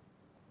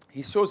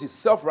 He shows his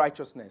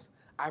self-righteousness.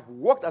 I've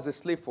worked as a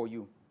slave for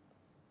you.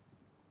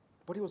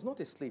 But he was not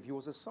a slave. He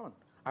was a son.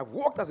 I've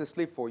worked as a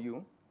slave for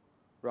you.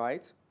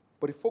 Right?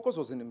 But the focus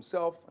was in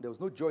himself. There was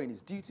no joy in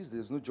his duties. There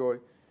was no joy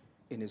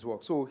in his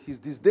work. So his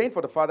disdain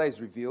for the father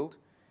is revealed.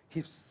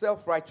 His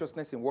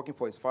self-righteousness in working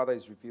for his father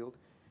is revealed.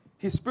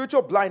 His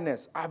spiritual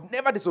blindness. I've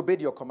never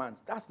disobeyed your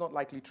commands. That's not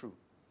likely true.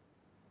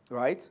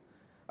 Right?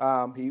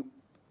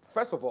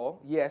 First of all,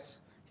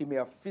 yes, he may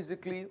have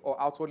physically or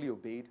outwardly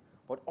obeyed,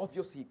 but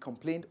obviously he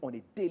complained on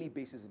a daily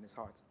basis in his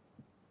heart.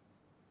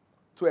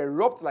 To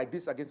erupt like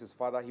this against his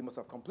father, he must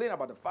have complained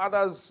about the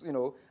father's,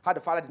 how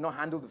the father did not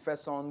handle the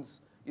first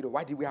sons.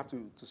 Why did we have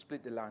to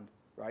split the land,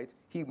 right?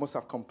 He must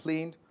have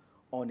complained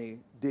on a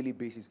daily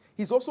basis.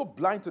 He's also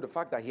blind to the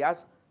fact that he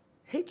has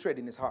hatred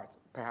in his heart,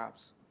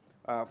 perhaps,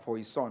 for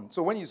his son.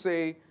 So when you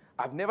say,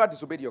 I've never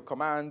disobeyed your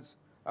commands,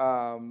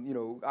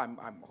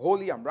 I'm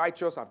holy, I'm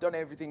righteous, I've done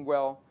everything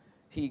well,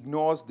 he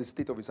ignores the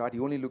state of his heart. He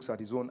only looks at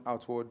his own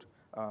outward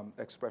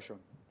expression.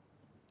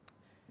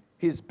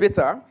 He's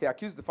bitter. He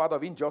accused the father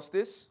of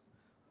injustice.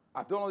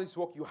 I've done all this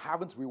work, you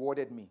haven't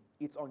rewarded me.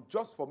 It's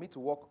unjust for me to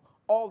work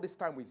all this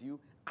time with you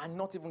and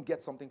not even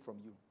get something from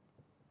you.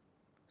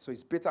 So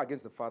he's bitter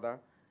against the father.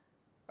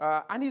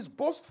 And he's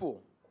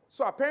boastful.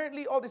 So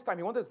apparently all this time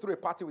he wanted to throw a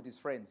party with his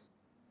friends.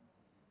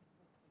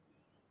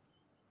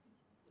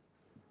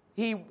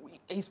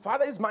 His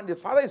father is man. The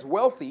father is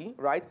wealthy,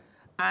 right?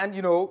 And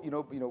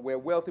we're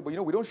wealthy, but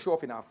we don't show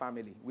off in our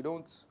family.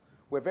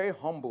 We're very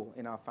humble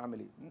in our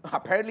family.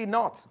 Apparently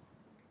not.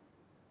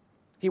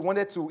 He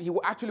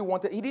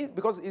didn't,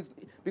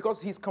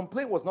 because his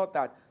complaint was not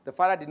that the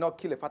father did not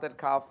kill a fatted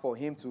calf for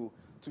him to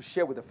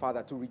share with the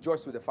father, to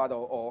rejoice with the father,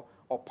 or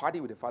party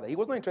with the father. He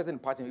was not interested in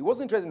partying. He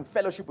wasn't interested in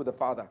fellowship with the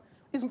father.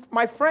 It's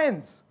my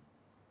friends.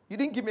 You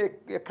didn't give me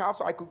a calf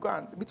so I could go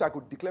and I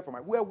could declare for my.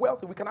 We're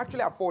wealthy. We can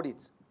actually afford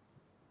it.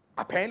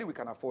 Apparently we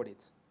can afford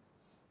it.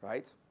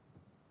 Right?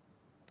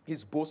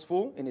 He's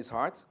boastful in his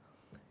heart.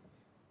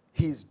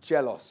 He's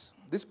jealous.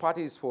 This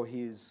party is for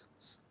his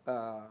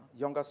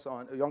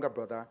younger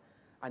brother,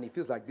 and he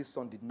feels like this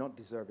son did not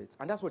deserve it.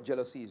 And that's what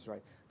jealousy is,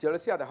 right?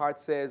 Jealousy at the heart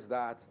says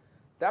that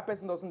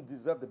person doesn't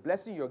deserve the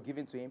blessing you're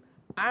giving to him.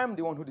 I'm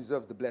the one who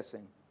deserves the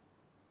blessing.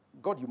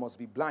 God, you must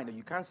be blind.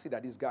 You can't see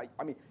that this guy,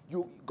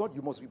 God,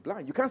 you must be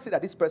blind. You can't see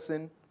that this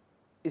person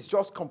is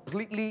just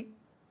completely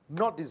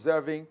not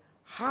deserving.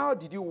 How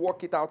did you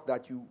work it out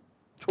that you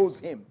chose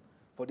him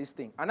for this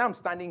thing? And I'm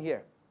standing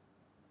here.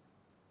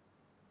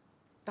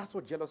 That's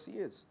what jealousy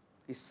is.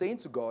 He's saying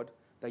to God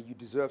that you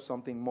deserve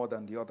something more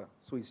than the other.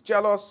 So he's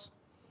jealous.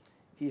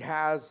 He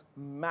has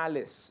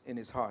malice in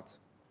his heart,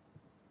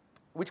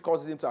 which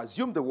causes him to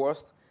assume the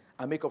worst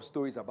and make up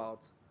stories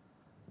about.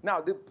 Now,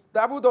 the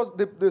Bible does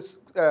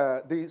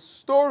the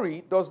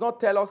story does not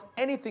tell us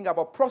anything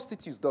about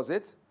prostitutes, does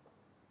it?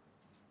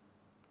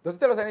 Does it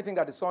tell us anything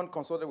that the son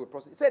consulted with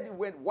prostitutes? It said it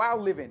went while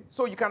living.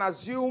 So you can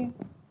assume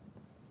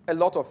a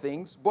lot of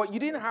things, but you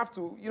didn't have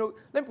to,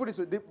 let me put it this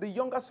way. The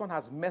younger son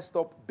has messed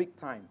up big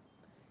time.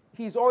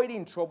 He's already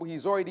in trouble.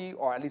 He's already,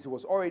 or at least he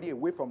was already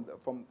away from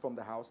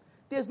the house.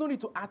 There's no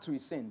need to add to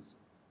his sins.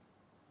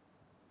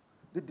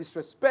 The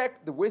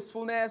disrespect, the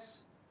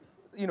wastefulness,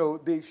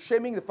 the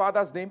shaming the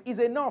father's name is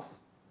enough.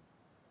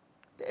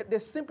 There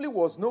simply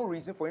was no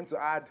reason for him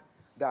to add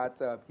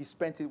that he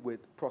spent it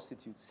with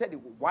prostitutes. He said it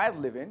while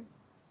living.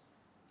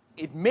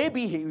 It may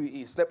be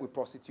he slept with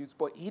prostitutes,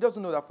 but he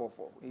doesn't know that for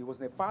he was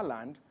in a far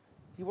land.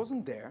 He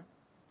wasn't there.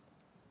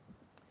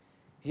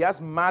 He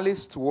has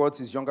malice towards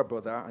his younger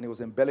brother, and he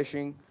was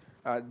embellishing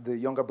the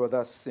younger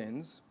brother's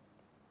sins.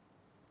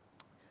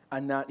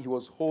 And that he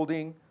was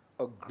holding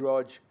a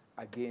grudge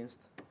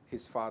against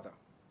his father.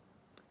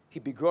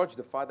 He begrudged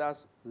the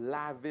father's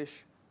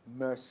lavish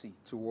mercy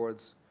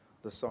towards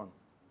the son.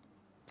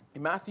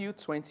 In Matthew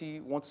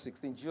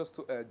 21-16, Jesus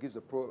gives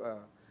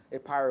a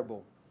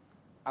parable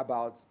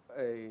about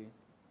a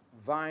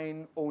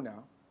vine owner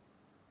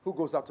who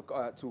goes out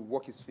to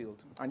work his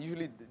field. And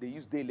usually they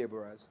use day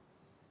laborers.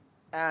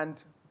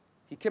 And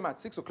he came at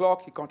 6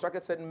 o'clock. He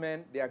contracted certain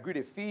men. They agreed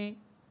a fee.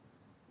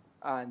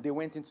 And they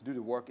went in to do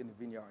the work in the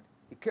vineyard.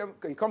 He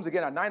comes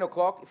again at 9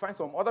 o'clock. He finds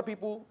some other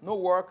people, no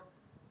work.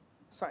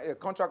 Sign a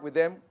contract with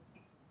them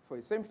for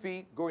the same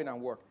fee, go in and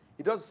work.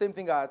 He does the same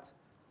thing at,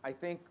 I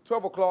think,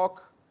 12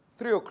 o'clock,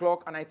 3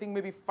 o'clock, and I think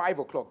maybe 5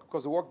 o'clock,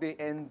 because the workday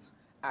ends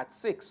at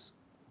 6.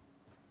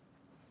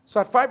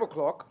 So at 5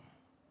 o'clock,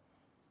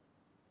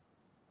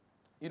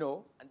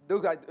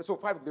 those guys, so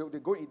 5, they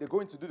go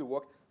in to do the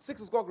work.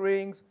 6 o'clock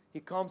rings, he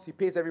comes, he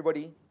pays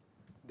everybody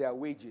their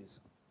wages.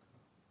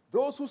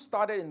 Those who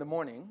started in the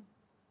morning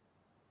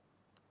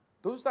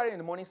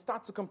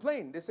start to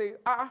complain. They say,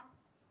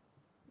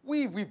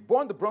 we've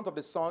borne the brunt of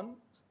the sun,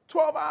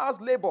 12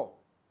 hours labor.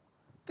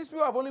 These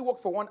people have only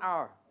worked for 1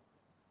 hour,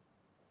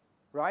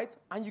 right?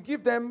 And you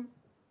give them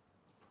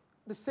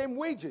the same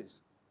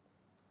wages.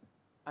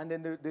 And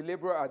then the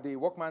laborer, the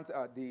workman,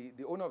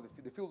 the owner of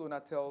the field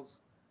owner tells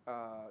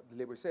the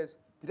laborer, says,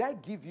 did I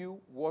give you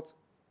what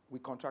we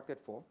contracted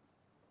for?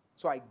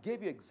 So I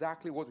gave you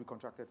exactly what we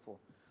contracted for.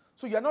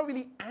 So you're not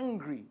really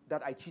angry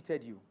that I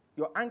cheated you.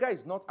 Your anger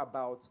is not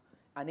about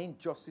an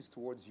injustice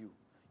towards you.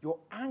 Your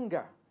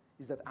anger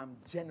is that I'm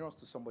generous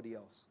to somebody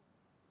else.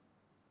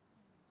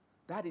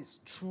 That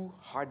is true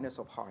hardness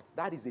of heart.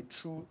 That is a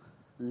true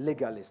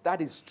legalist. That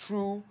is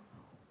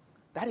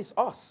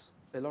us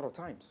a lot of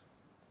times.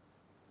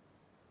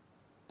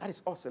 That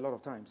is us a lot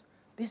of times.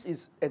 This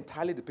is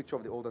entirely the picture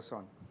of the older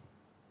son.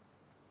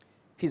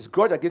 His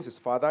grudge against his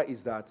father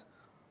is that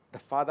the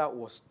father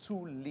was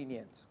too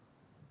lenient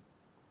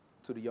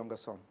to the younger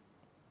son.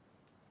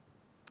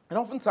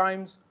 And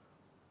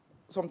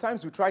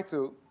sometimes we try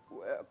to,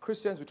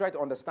 Christians, we try to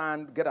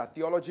understand, get our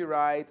theology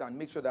right, and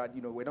make sure that,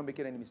 we're not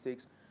making any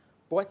mistakes.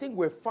 But I think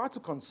we're far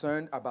too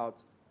concerned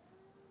about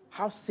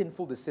how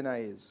sinful the sinner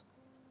is,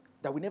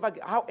 that we never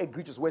get, how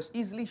egregious, we're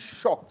easily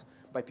shocked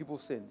by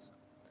people's sins.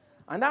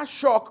 And that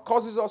shock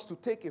causes us to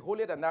take a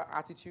holier-than-thou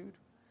attitude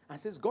and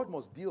says, God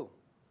must deal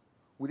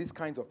with these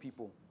kinds of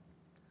people.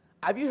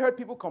 Have you heard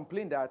people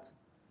complain that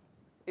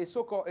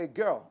a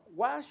girl,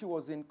 while she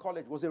was in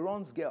college, was a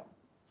runs girl?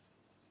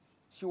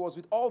 She was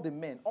with all the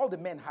men. All the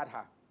men had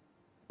her.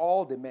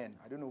 All the men.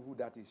 I don't know who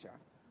that is, Sha.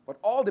 But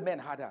all the men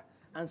had her.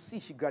 And see,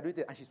 she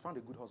graduated and she's found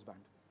a good husband.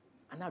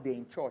 And now they're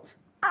in church.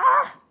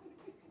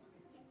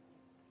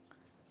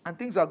 And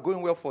things are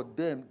going well for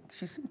them.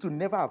 She seemed to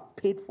never have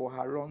paid for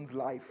her runs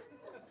life.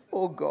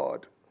 Oh,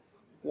 God.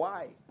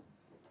 Why?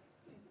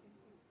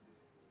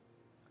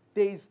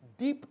 There is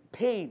deep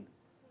pain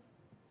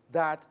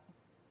that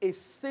a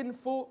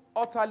sinful,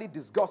 utterly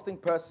disgusting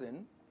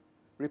person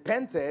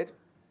repented,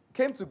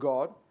 came to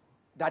God,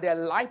 that their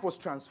life was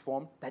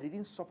transformed, that they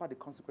didn't suffer the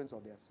consequence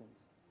of their sins.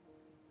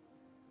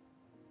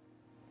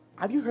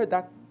 Have you heard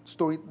that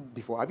story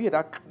before? Have you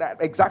heard that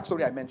exact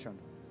story I mentioned?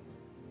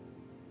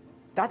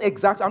 I'm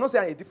not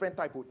saying a different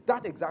type, but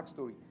that exact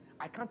story.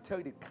 I can't tell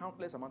you the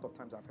countless amount of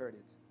times I've heard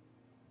it.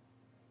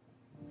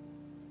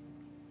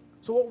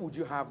 So what would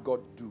you have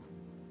God do?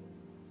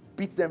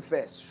 Beat them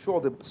first,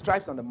 show the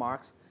stripes and the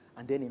marks,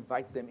 and then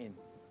invite them in.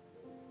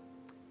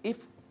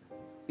 If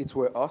it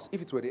were us,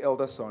 if it were the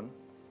elder son,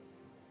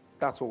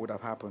 that's what would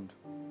have happened.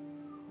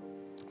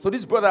 So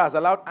this brother has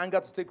allowed anger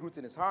to take root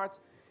in his heart.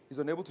 He's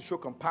unable to show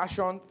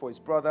compassion for his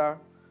brother.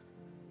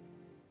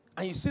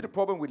 And you see the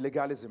problem with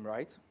legalism,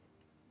 right?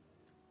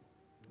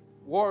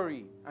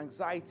 Worry,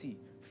 anxiety,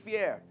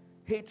 fear,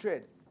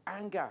 hatred,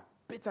 anger,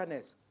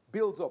 bitterness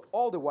builds up.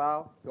 All the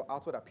while, your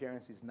outward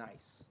appearance is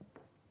nice.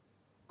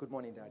 Good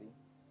morning, Daddy.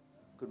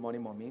 Good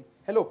morning, Mommy.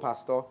 Hello,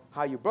 Pastor.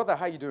 How are you? Brother,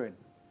 how are you doing?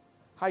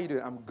 How you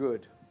doing? I'm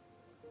good.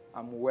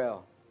 I'm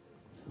well.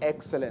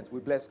 Excellent.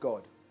 We bless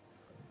God.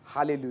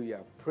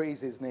 Hallelujah.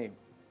 Praise his name.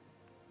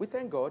 We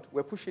thank God.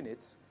 We're pushing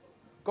it.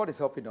 God is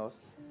helping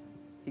us.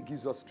 He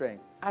gives us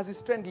strength. As his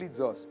strength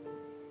leads us,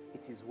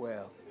 it is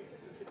well.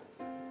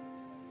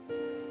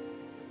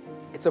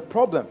 It's a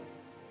problem.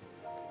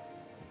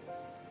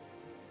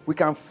 We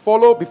can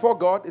follow before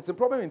God. It's a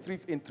problem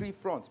in three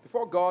fronts.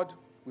 Before God,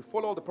 we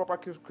follow all the proper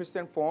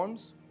Christian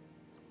forms,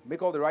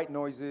 make all the right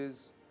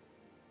noises,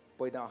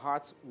 but in our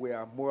hearts, we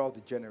are moral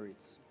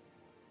degenerates.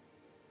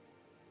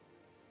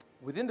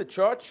 Within the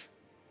church,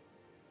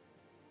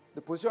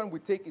 the position we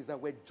take is that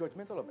we're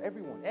judgmental of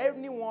everyone.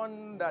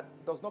 Anyone that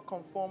does not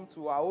conform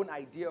to our own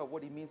idea of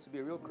what it means to be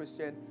a real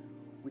Christian,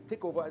 we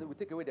take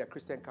away their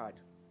Christian card.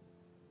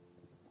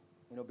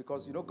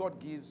 Because God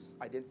gives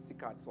identity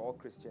card for all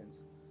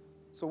Christians.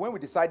 So when we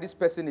decide this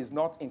person is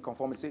not in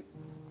conformity,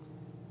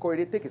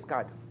 Corey, take his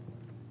card.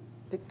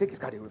 Take his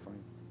card away from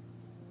him.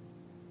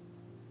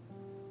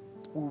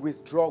 We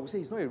withdraw. We say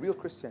he's not a real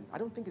Christian. I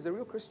don't think he's a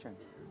real Christian.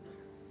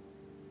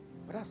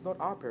 But that's not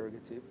our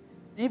prerogative.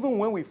 Even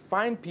when we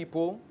find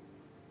people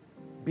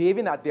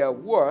behaving at their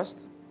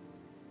worst,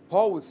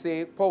 Paul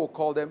will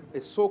call them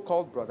a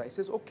so-called brother. He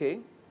says,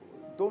 okay,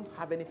 don't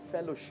have any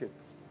fellowship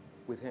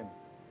with him.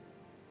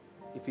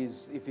 If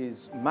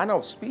his manner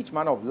of speech,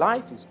 manner of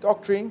life, his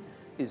doctrine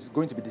is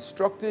going to be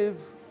destructive,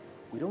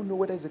 we don't know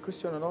whether he's a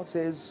Christian or not,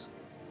 says,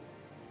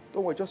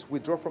 don't worry, just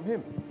withdraw from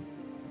him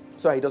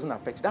so he doesn't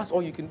affect you. That's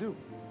all you can do.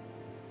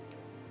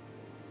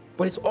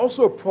 But it's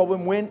also a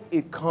problem when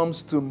it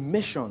comes to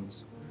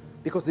missions,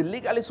 because the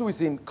legalist who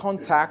is in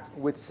contact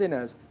with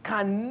sinners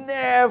can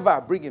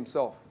never bring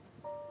himself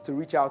to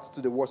reach out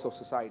to the worst of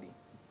society.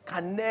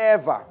 Can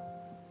never.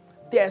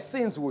 Their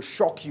sins will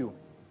shock you.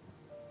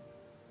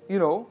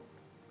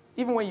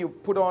 Even when you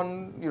put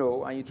on,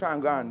 and you try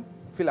and go and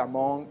feel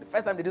among, the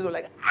first time they do it,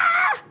 like,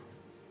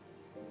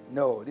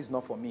 no, this is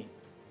not for me.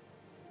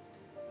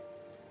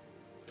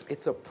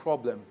 It's a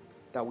problem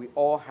that we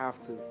all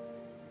have to,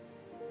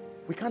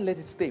 we can't let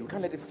it stay. We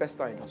can't let it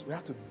fester in us. We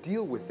have to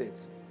deal with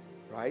it,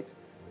 right?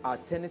 Our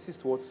tendencies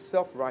towards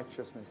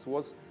self-righteousness,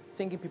 towards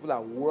thinking people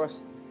are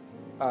worse,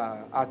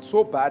 are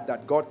so bad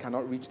that God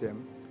cannot reach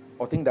them,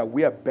 or think that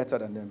we are better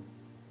than them.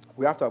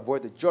 We have to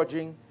avoid the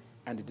judging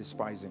and the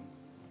despising.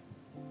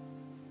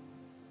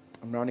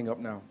 I'm rounding up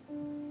now.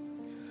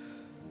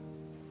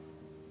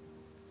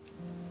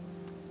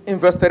 In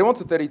verse 31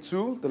 to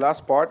 32, the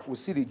last part, we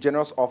see the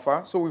generous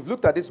offer. So we've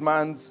looked at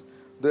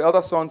the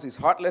elder son's, his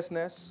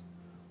heartlessness.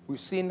 We've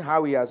seen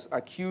how he has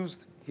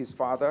accused his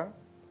father.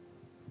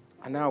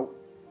 And now,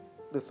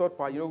 the third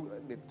part,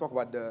 they talk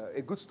about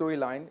a good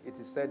storyline. It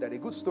is said that a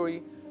good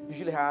story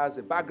usually has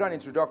a background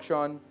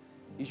introduction,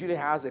 usually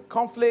has a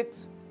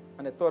conflict,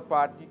 and the third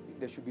part,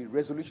 there should be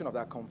resolution of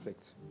that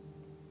conflict.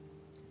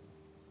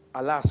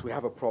 Alas, we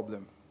have a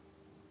problem.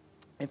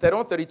 In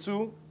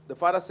 31:32, the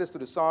father says to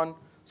the son,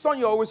 son,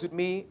 you're always with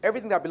me.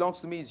 Everything that belongs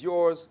to me is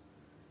yours.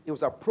 It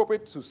was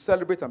appropriate to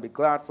celebrate and be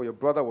glad, for your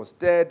brother was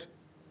dead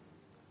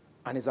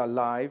and is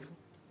alive.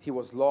 He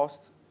was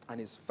lost and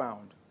is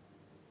found.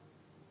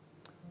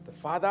 The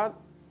father,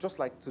 just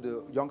like to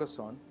the younger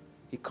son,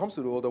 he comes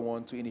to the older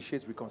one to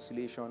initiate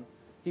reconciliation.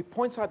 He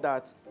points out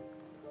that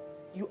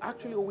you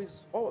actually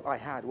all I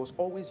had was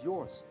always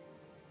yours.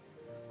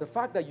 The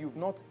fact that you've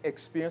not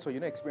experienced, or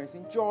you're not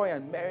experiencing joy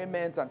and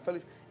merriment and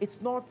fellowship,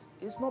 it's not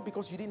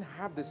because you didn't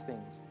have these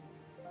things.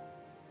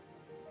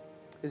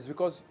 It's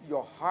because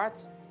your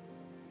heart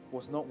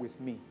was not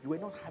with me. You were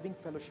not having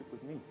fellowship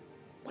with me.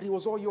 But it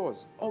was all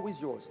yours,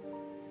 always yours.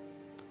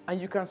 And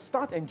you can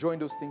start enjoying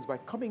those things by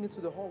coming into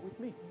the hall with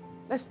me.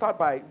 Let's start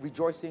by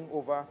rejoicing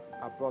over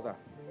our brother.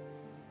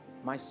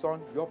 My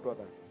son, your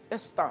brother.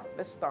 Let's start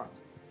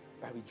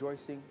by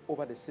rejoicing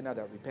over the sinner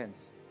that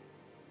repents.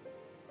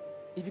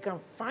 If you can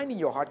find in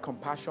your heart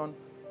compassion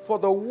for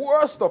the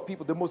worst of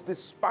people, the most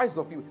despised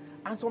of people,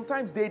 and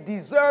sometimes they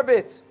deserve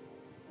it.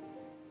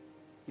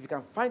 If you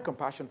can find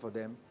compassion for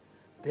them,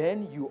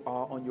 then you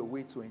are on your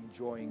way to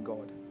enjoying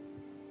God.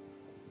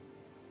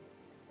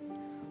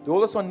 The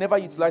older son never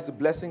utilized the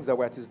blessings that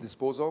were at his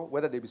disposal,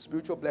 whether they be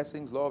spiritual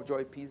blessings, love,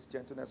 joy, peace,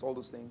 gentleness, all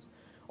those things.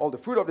 All the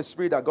fruit of the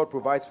Spirit that God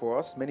provides for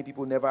us. Many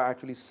people never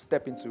actually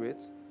step into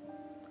it.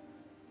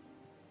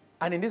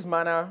 And in this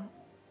manner,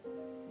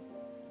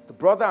 the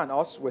brother and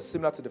us were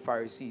similar to the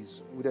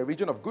Pharisees, with a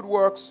region of good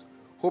works,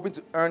 hoping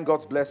to earn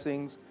God's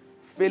blessings,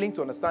 failing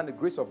to understand the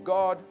grace of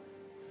God,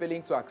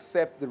 failing to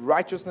accept the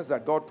righteousness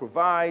that God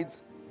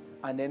provides,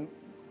 and then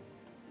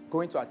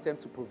going to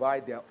attempt to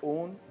provide their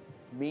own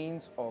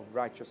means of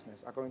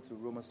righteousness, according to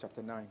Romans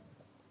chapter 9.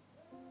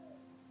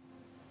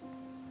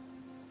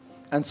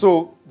 And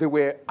so they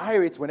were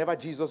irate whenever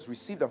Jesus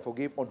received and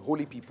forgave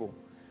unholy people,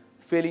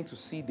 failing to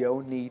see their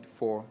own need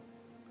for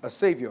a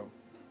Savior.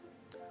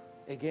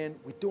 Again,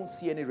 we don't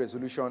see any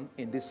resolution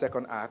in this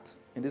second act,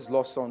 in this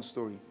lost son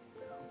story.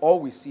 All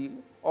we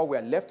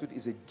are left with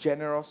is a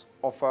generous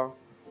offer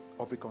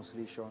of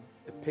reconciliation,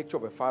 a picture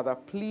of a father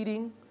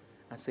pleading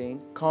and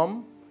saying,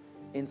 come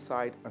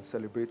inside and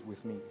celebrate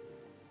with me.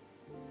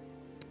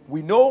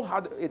 We know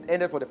how it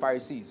ended for the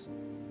Pharisees.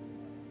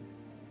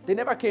 They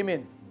never came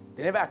in.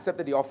 They never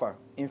accepted the offer.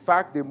 In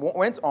fact, they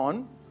went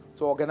on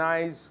to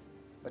organize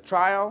a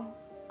trial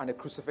and a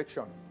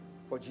crucifixion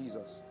for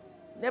Jesus.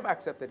 Never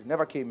accepted it,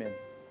 never came in.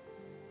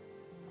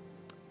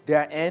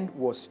 Their end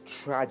was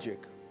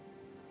tragic.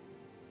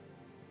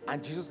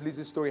 And Jesus leaves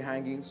this story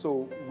hanging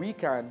so we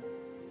can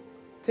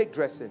take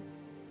dressing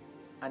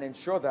and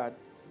ensure that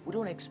we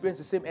don't experience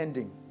the same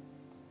ending.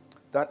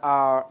 That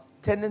our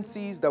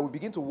tendencies, that we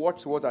begin to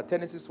watch towards, our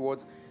tendencies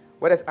towards,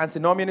 whether it's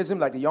antinomianism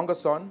like the younger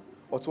son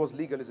or towards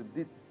legalism.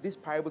 This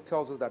parable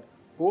tells us that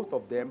both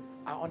of them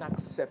are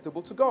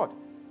unacceptable to God.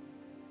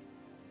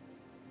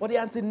 But the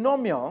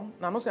antinomian,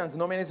 now I'm not saying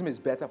antinomianism is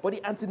better, but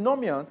the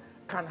antinomian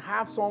can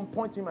have someone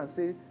point to him and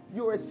say,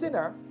 you're a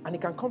sinner, and he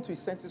can come to his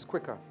senses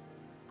quicker.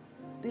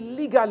 The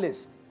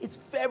legalist, it's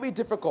very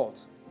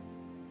difficult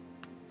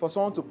for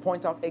someone to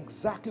point out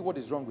exactly what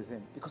is wrong with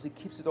him because he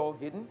keeps it all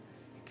hidden,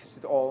 he keeps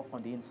it all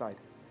on the inside.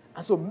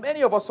 And so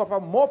many of us suffer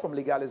more from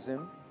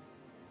legalism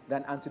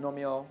than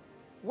antinomial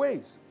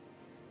ways.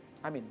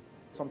 I mean,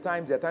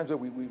 sometimes there are times where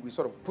we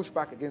sort of push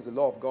back against the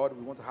law of God.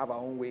 We want to have our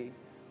own way.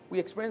 We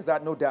experience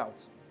that, no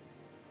doubt.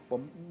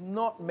 But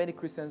not many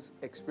Christians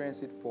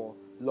experience it for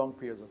long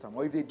periods of time.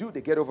 Or if they do,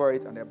 they get over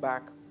it and they're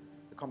back.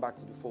 They come back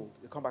to the fold.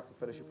 They come back to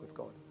fellowship with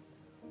God.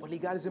 But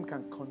legalism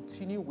can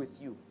continue with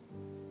you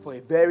for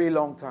a very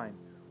long time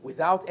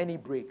without any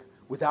break,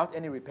 without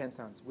any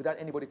repentance, without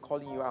anybody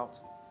calling you out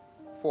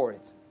for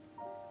it.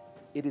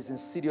 It is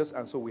insidious,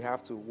 and so we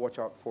have to watch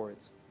out for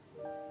it.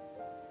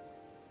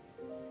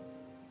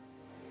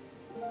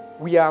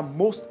 We are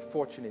most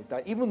fortunate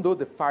that even though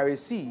the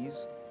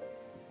Pharisees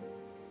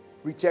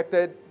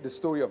rejected the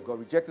story of God,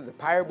 rejected the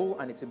parable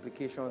and its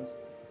implications,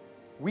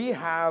 we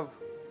have,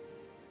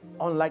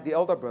 unlike the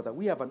elder brother,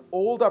 we have an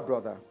older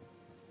brother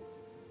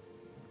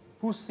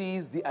who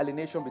sees the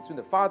alienation between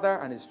the father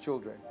and his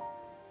children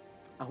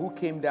and who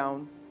came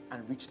down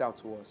and reached out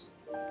to us.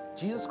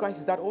 Jesus Christ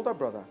is that older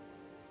brother.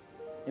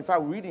 In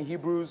fact, we read in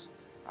Hebrews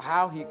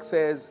how he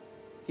says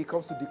he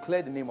comes to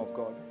declare the name of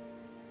God,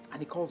 and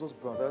he calls us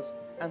brothers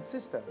and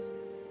sisters.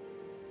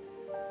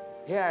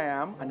 Here I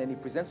am, and then he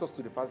presents us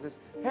to the Father and says,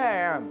 here I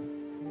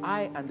am,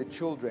 I and the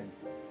children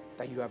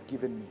that you have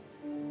given me.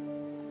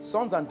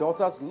 Sons and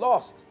daughters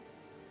lost.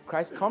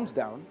 Christ comes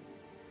down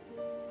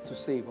to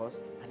save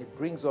us, and he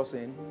brings us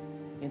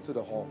into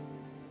the hall.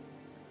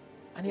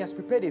 And he has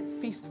prepared a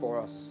feast for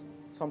us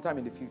sometime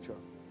in the future.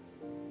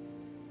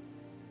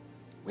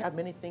 We have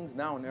many things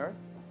now on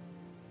earth,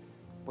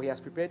 but he has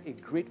prepared a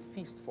great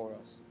feast for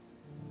us.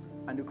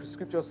 And the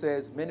scripture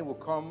says many will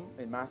come,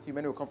 in Matthew,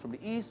 many will come from the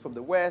east, from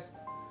the west,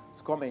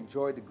 to come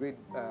enjoy the great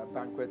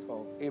banquet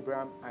of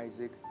Abraham,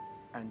 Isaac,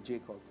 and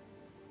Jacob.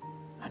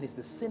 And it's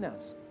the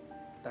sinners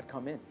that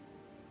come in.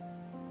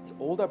 The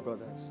older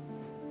brothers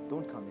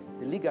don't come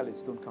in. The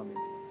legalists don't come in.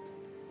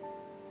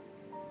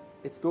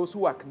 It's those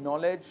who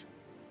acknowledge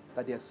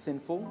that they are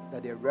sinful,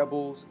 that they are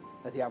rebels,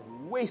 that they have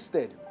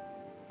wasted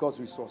God's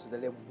resources, that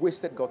they have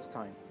wasted God's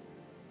time,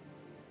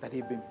 that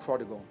they've been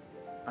prodigal.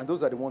 And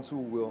those are the ones who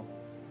will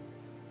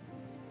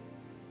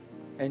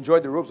enjoy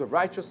the robes of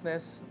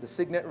righteousness, the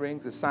signet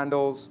rings, the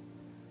sandals,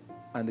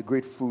 and the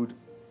great food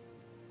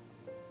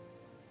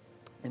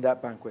in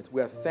that banquet.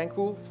 We are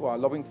thankful for our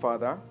loving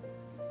Father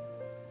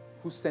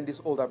who sent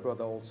this older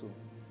brother also.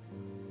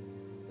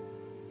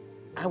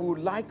 And we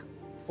would like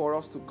for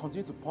us to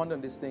continue to ponder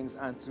on these things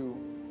and to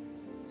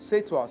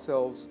say to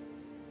ourselves,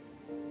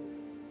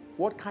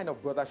 what kind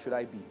of brother should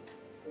I be?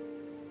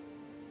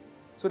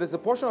 So there's a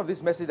portion of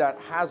this message that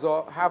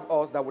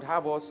would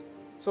have us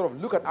sort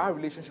of look at our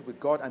relationship with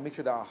God and make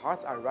sure that our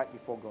hearts are right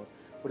before God.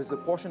 But there's a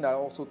portion that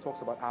also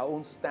talks about our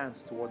own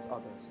stance towards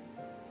others.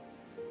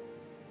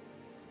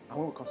 And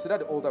when we consider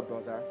the older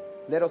brother,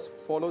 let us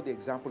follow the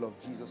example of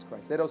Jesus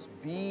Christ. Let us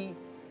be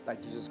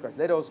like Jesus Christ.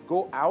 Let us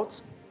go out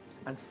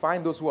and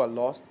find those who are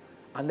lost,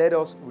 and let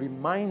us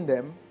remind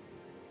them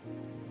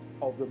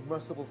of the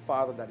merciful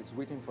Father that is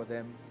waiting for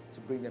them to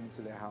bring them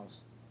into their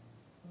house.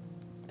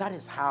 That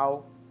is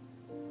how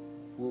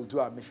we'll do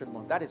our mission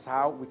month. That is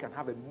how we can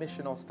have a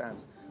missional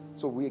stance.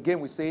 So we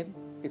say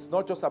it's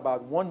not just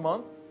about 1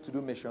 month to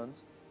do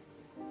missions,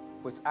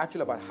 but it's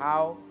actually about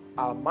how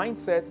our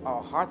mindsets,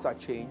 our hearts are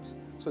changed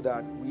so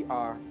that we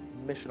are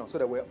missional, so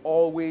that we're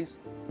always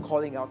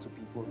calling out to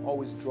people,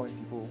 always drawing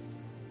people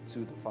to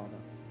the Father.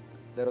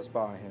 Let us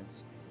bow our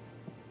heads.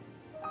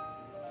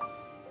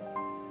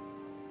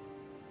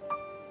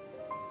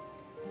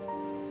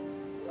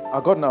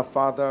 Our God and our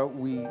Father,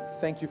 we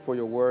thank you for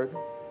your word.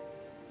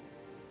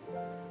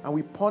 And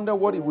we ponder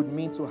what it would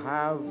mean to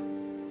have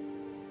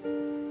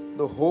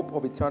the hope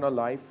of eternal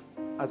life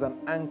as an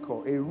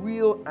anchor, a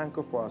real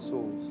anchor for our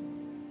souls.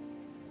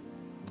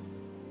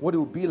 What it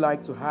would be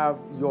like to have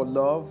your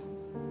love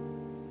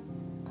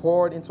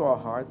poured into our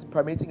hearts,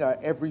 permeating our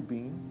every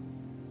being.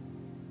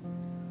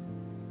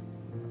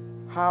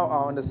 How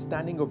our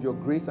understanding of your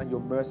grace and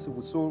your mercy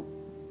would so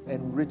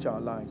enrich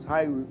our lives. How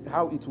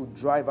it would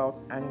drive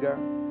out anger,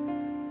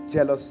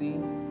 jealousy,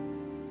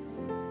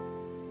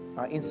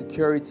 our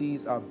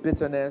insecurities, our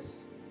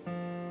bitterness,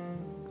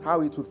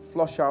 how it would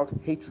flush out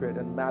hatred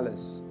and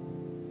malice,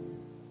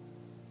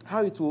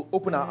 how it will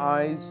open our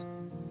eyes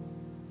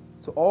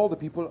to all the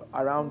people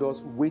around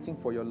us waiting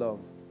for your love,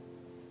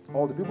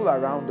 all the people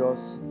around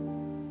us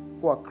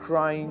who are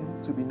crying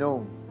to be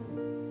known,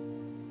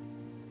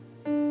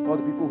 all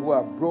the people who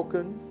are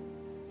broken,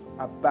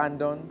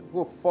 abandoned, who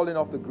have fallen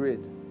off the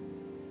grid.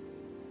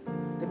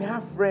 They may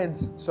have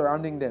friends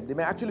surrounding them. They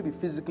may actually be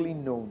physically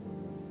known,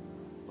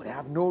 but they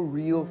have no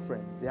real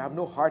friends. They have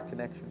no heart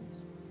connections.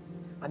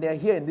 And they are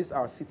here in this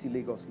our city,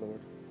 Lagos, Lord.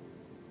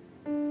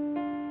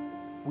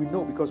 We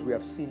know because we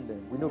have seen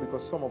them. We know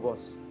because some of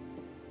us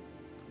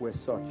were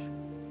such.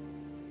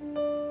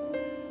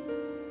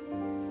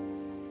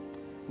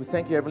 We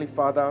thank you, Heavenly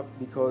Father,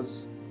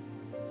 because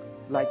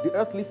like the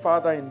earthly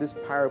father in this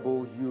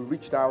parable, you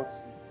reached out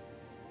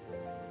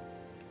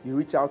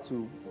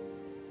to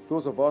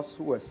those of us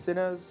who were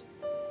sinners,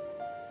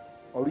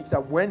 or reached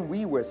out when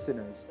we were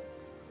sinners,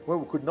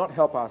 when we could not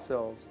help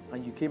ourselves,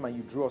 and you came and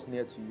you drew us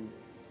near to you.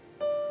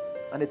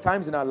 And at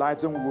times in our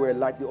lives when we were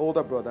like the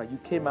older brother, you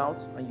came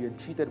out and you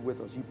entreated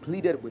with us, you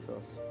pleaded with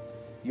us.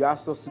 You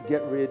asked us to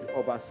get rid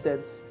of our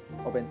sense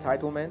of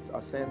entitlement,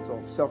 our sense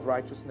of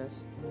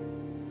self-righteousness.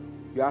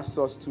 You asked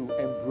us to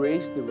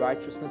embrace the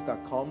righteousness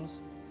that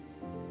comes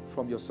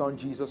from your Son,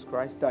 Jesus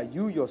Christ, that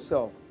you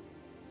yourself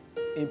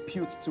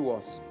impute to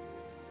us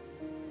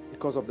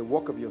because of the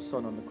work of your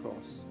Son on the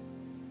cross.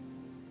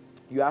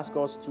 You ask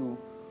us to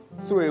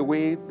throw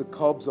away the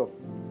cubs of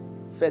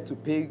fed to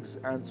pigs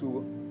and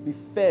to be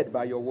fed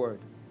by your word.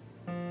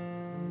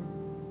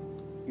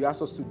 You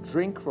ask us to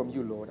drink from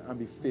you, Lord, and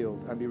be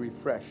filled and be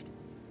refreshed.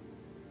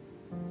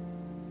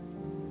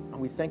 And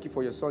we thank you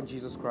for your Son,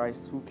 Jesus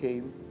Christ, who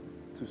came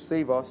to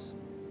save us,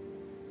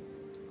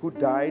 who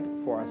died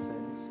for our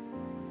sins,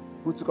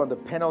 who took on the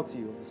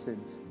penalty of the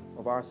sins,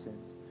 of our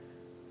sins.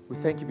 We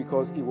thank you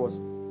because it was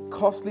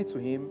costly to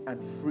him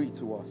and free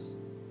to us.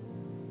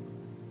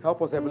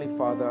 Help us, Heavenly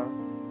Father,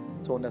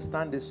 to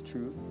understand this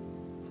truth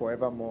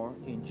forevermore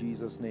in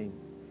Jesus' name.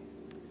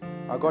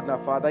 Our God and our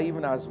Father,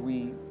 even as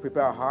we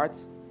prepare our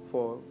hearts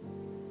for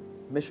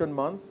Mission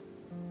Month,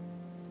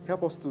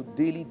 help us to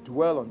daily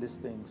dwell on these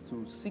things,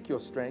 to seek your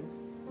strength,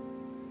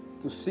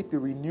 to seek the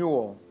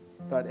renewal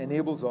that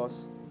enables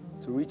us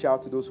to reach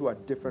out to those who are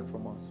different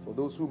from us, for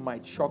those who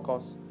might shock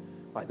us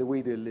by the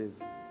way they live.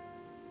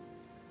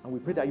 And we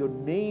pray that your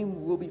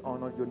name will be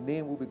honored, your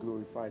name will be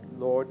glorified,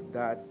 Lord,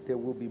 that there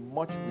will be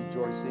much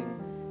rejoicing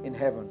in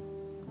heaven,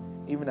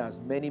 even as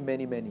many,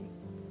 many, many,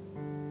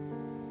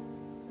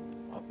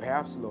 or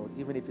perhaps, Lord,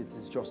 even if it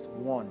is just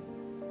one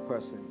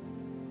person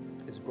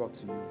is brought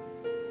to you.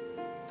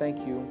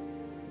 Thank you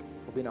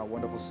for being our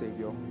wonderful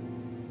Savior.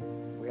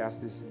 We ask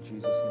this in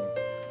Jesus' name.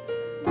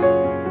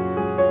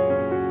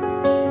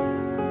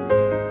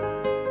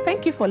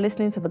 Thank you for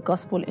listening to the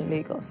Gospel in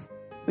Lagos.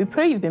 We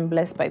pray you've been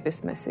blessed by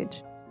this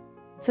message.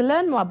 To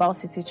learn more about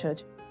City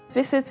Church,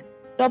 visit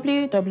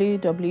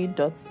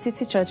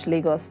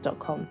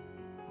www.citychurchlagos.com.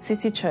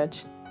 City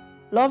Church.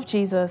 Love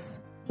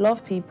Jesus,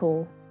 love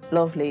people,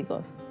 love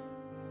Lagos.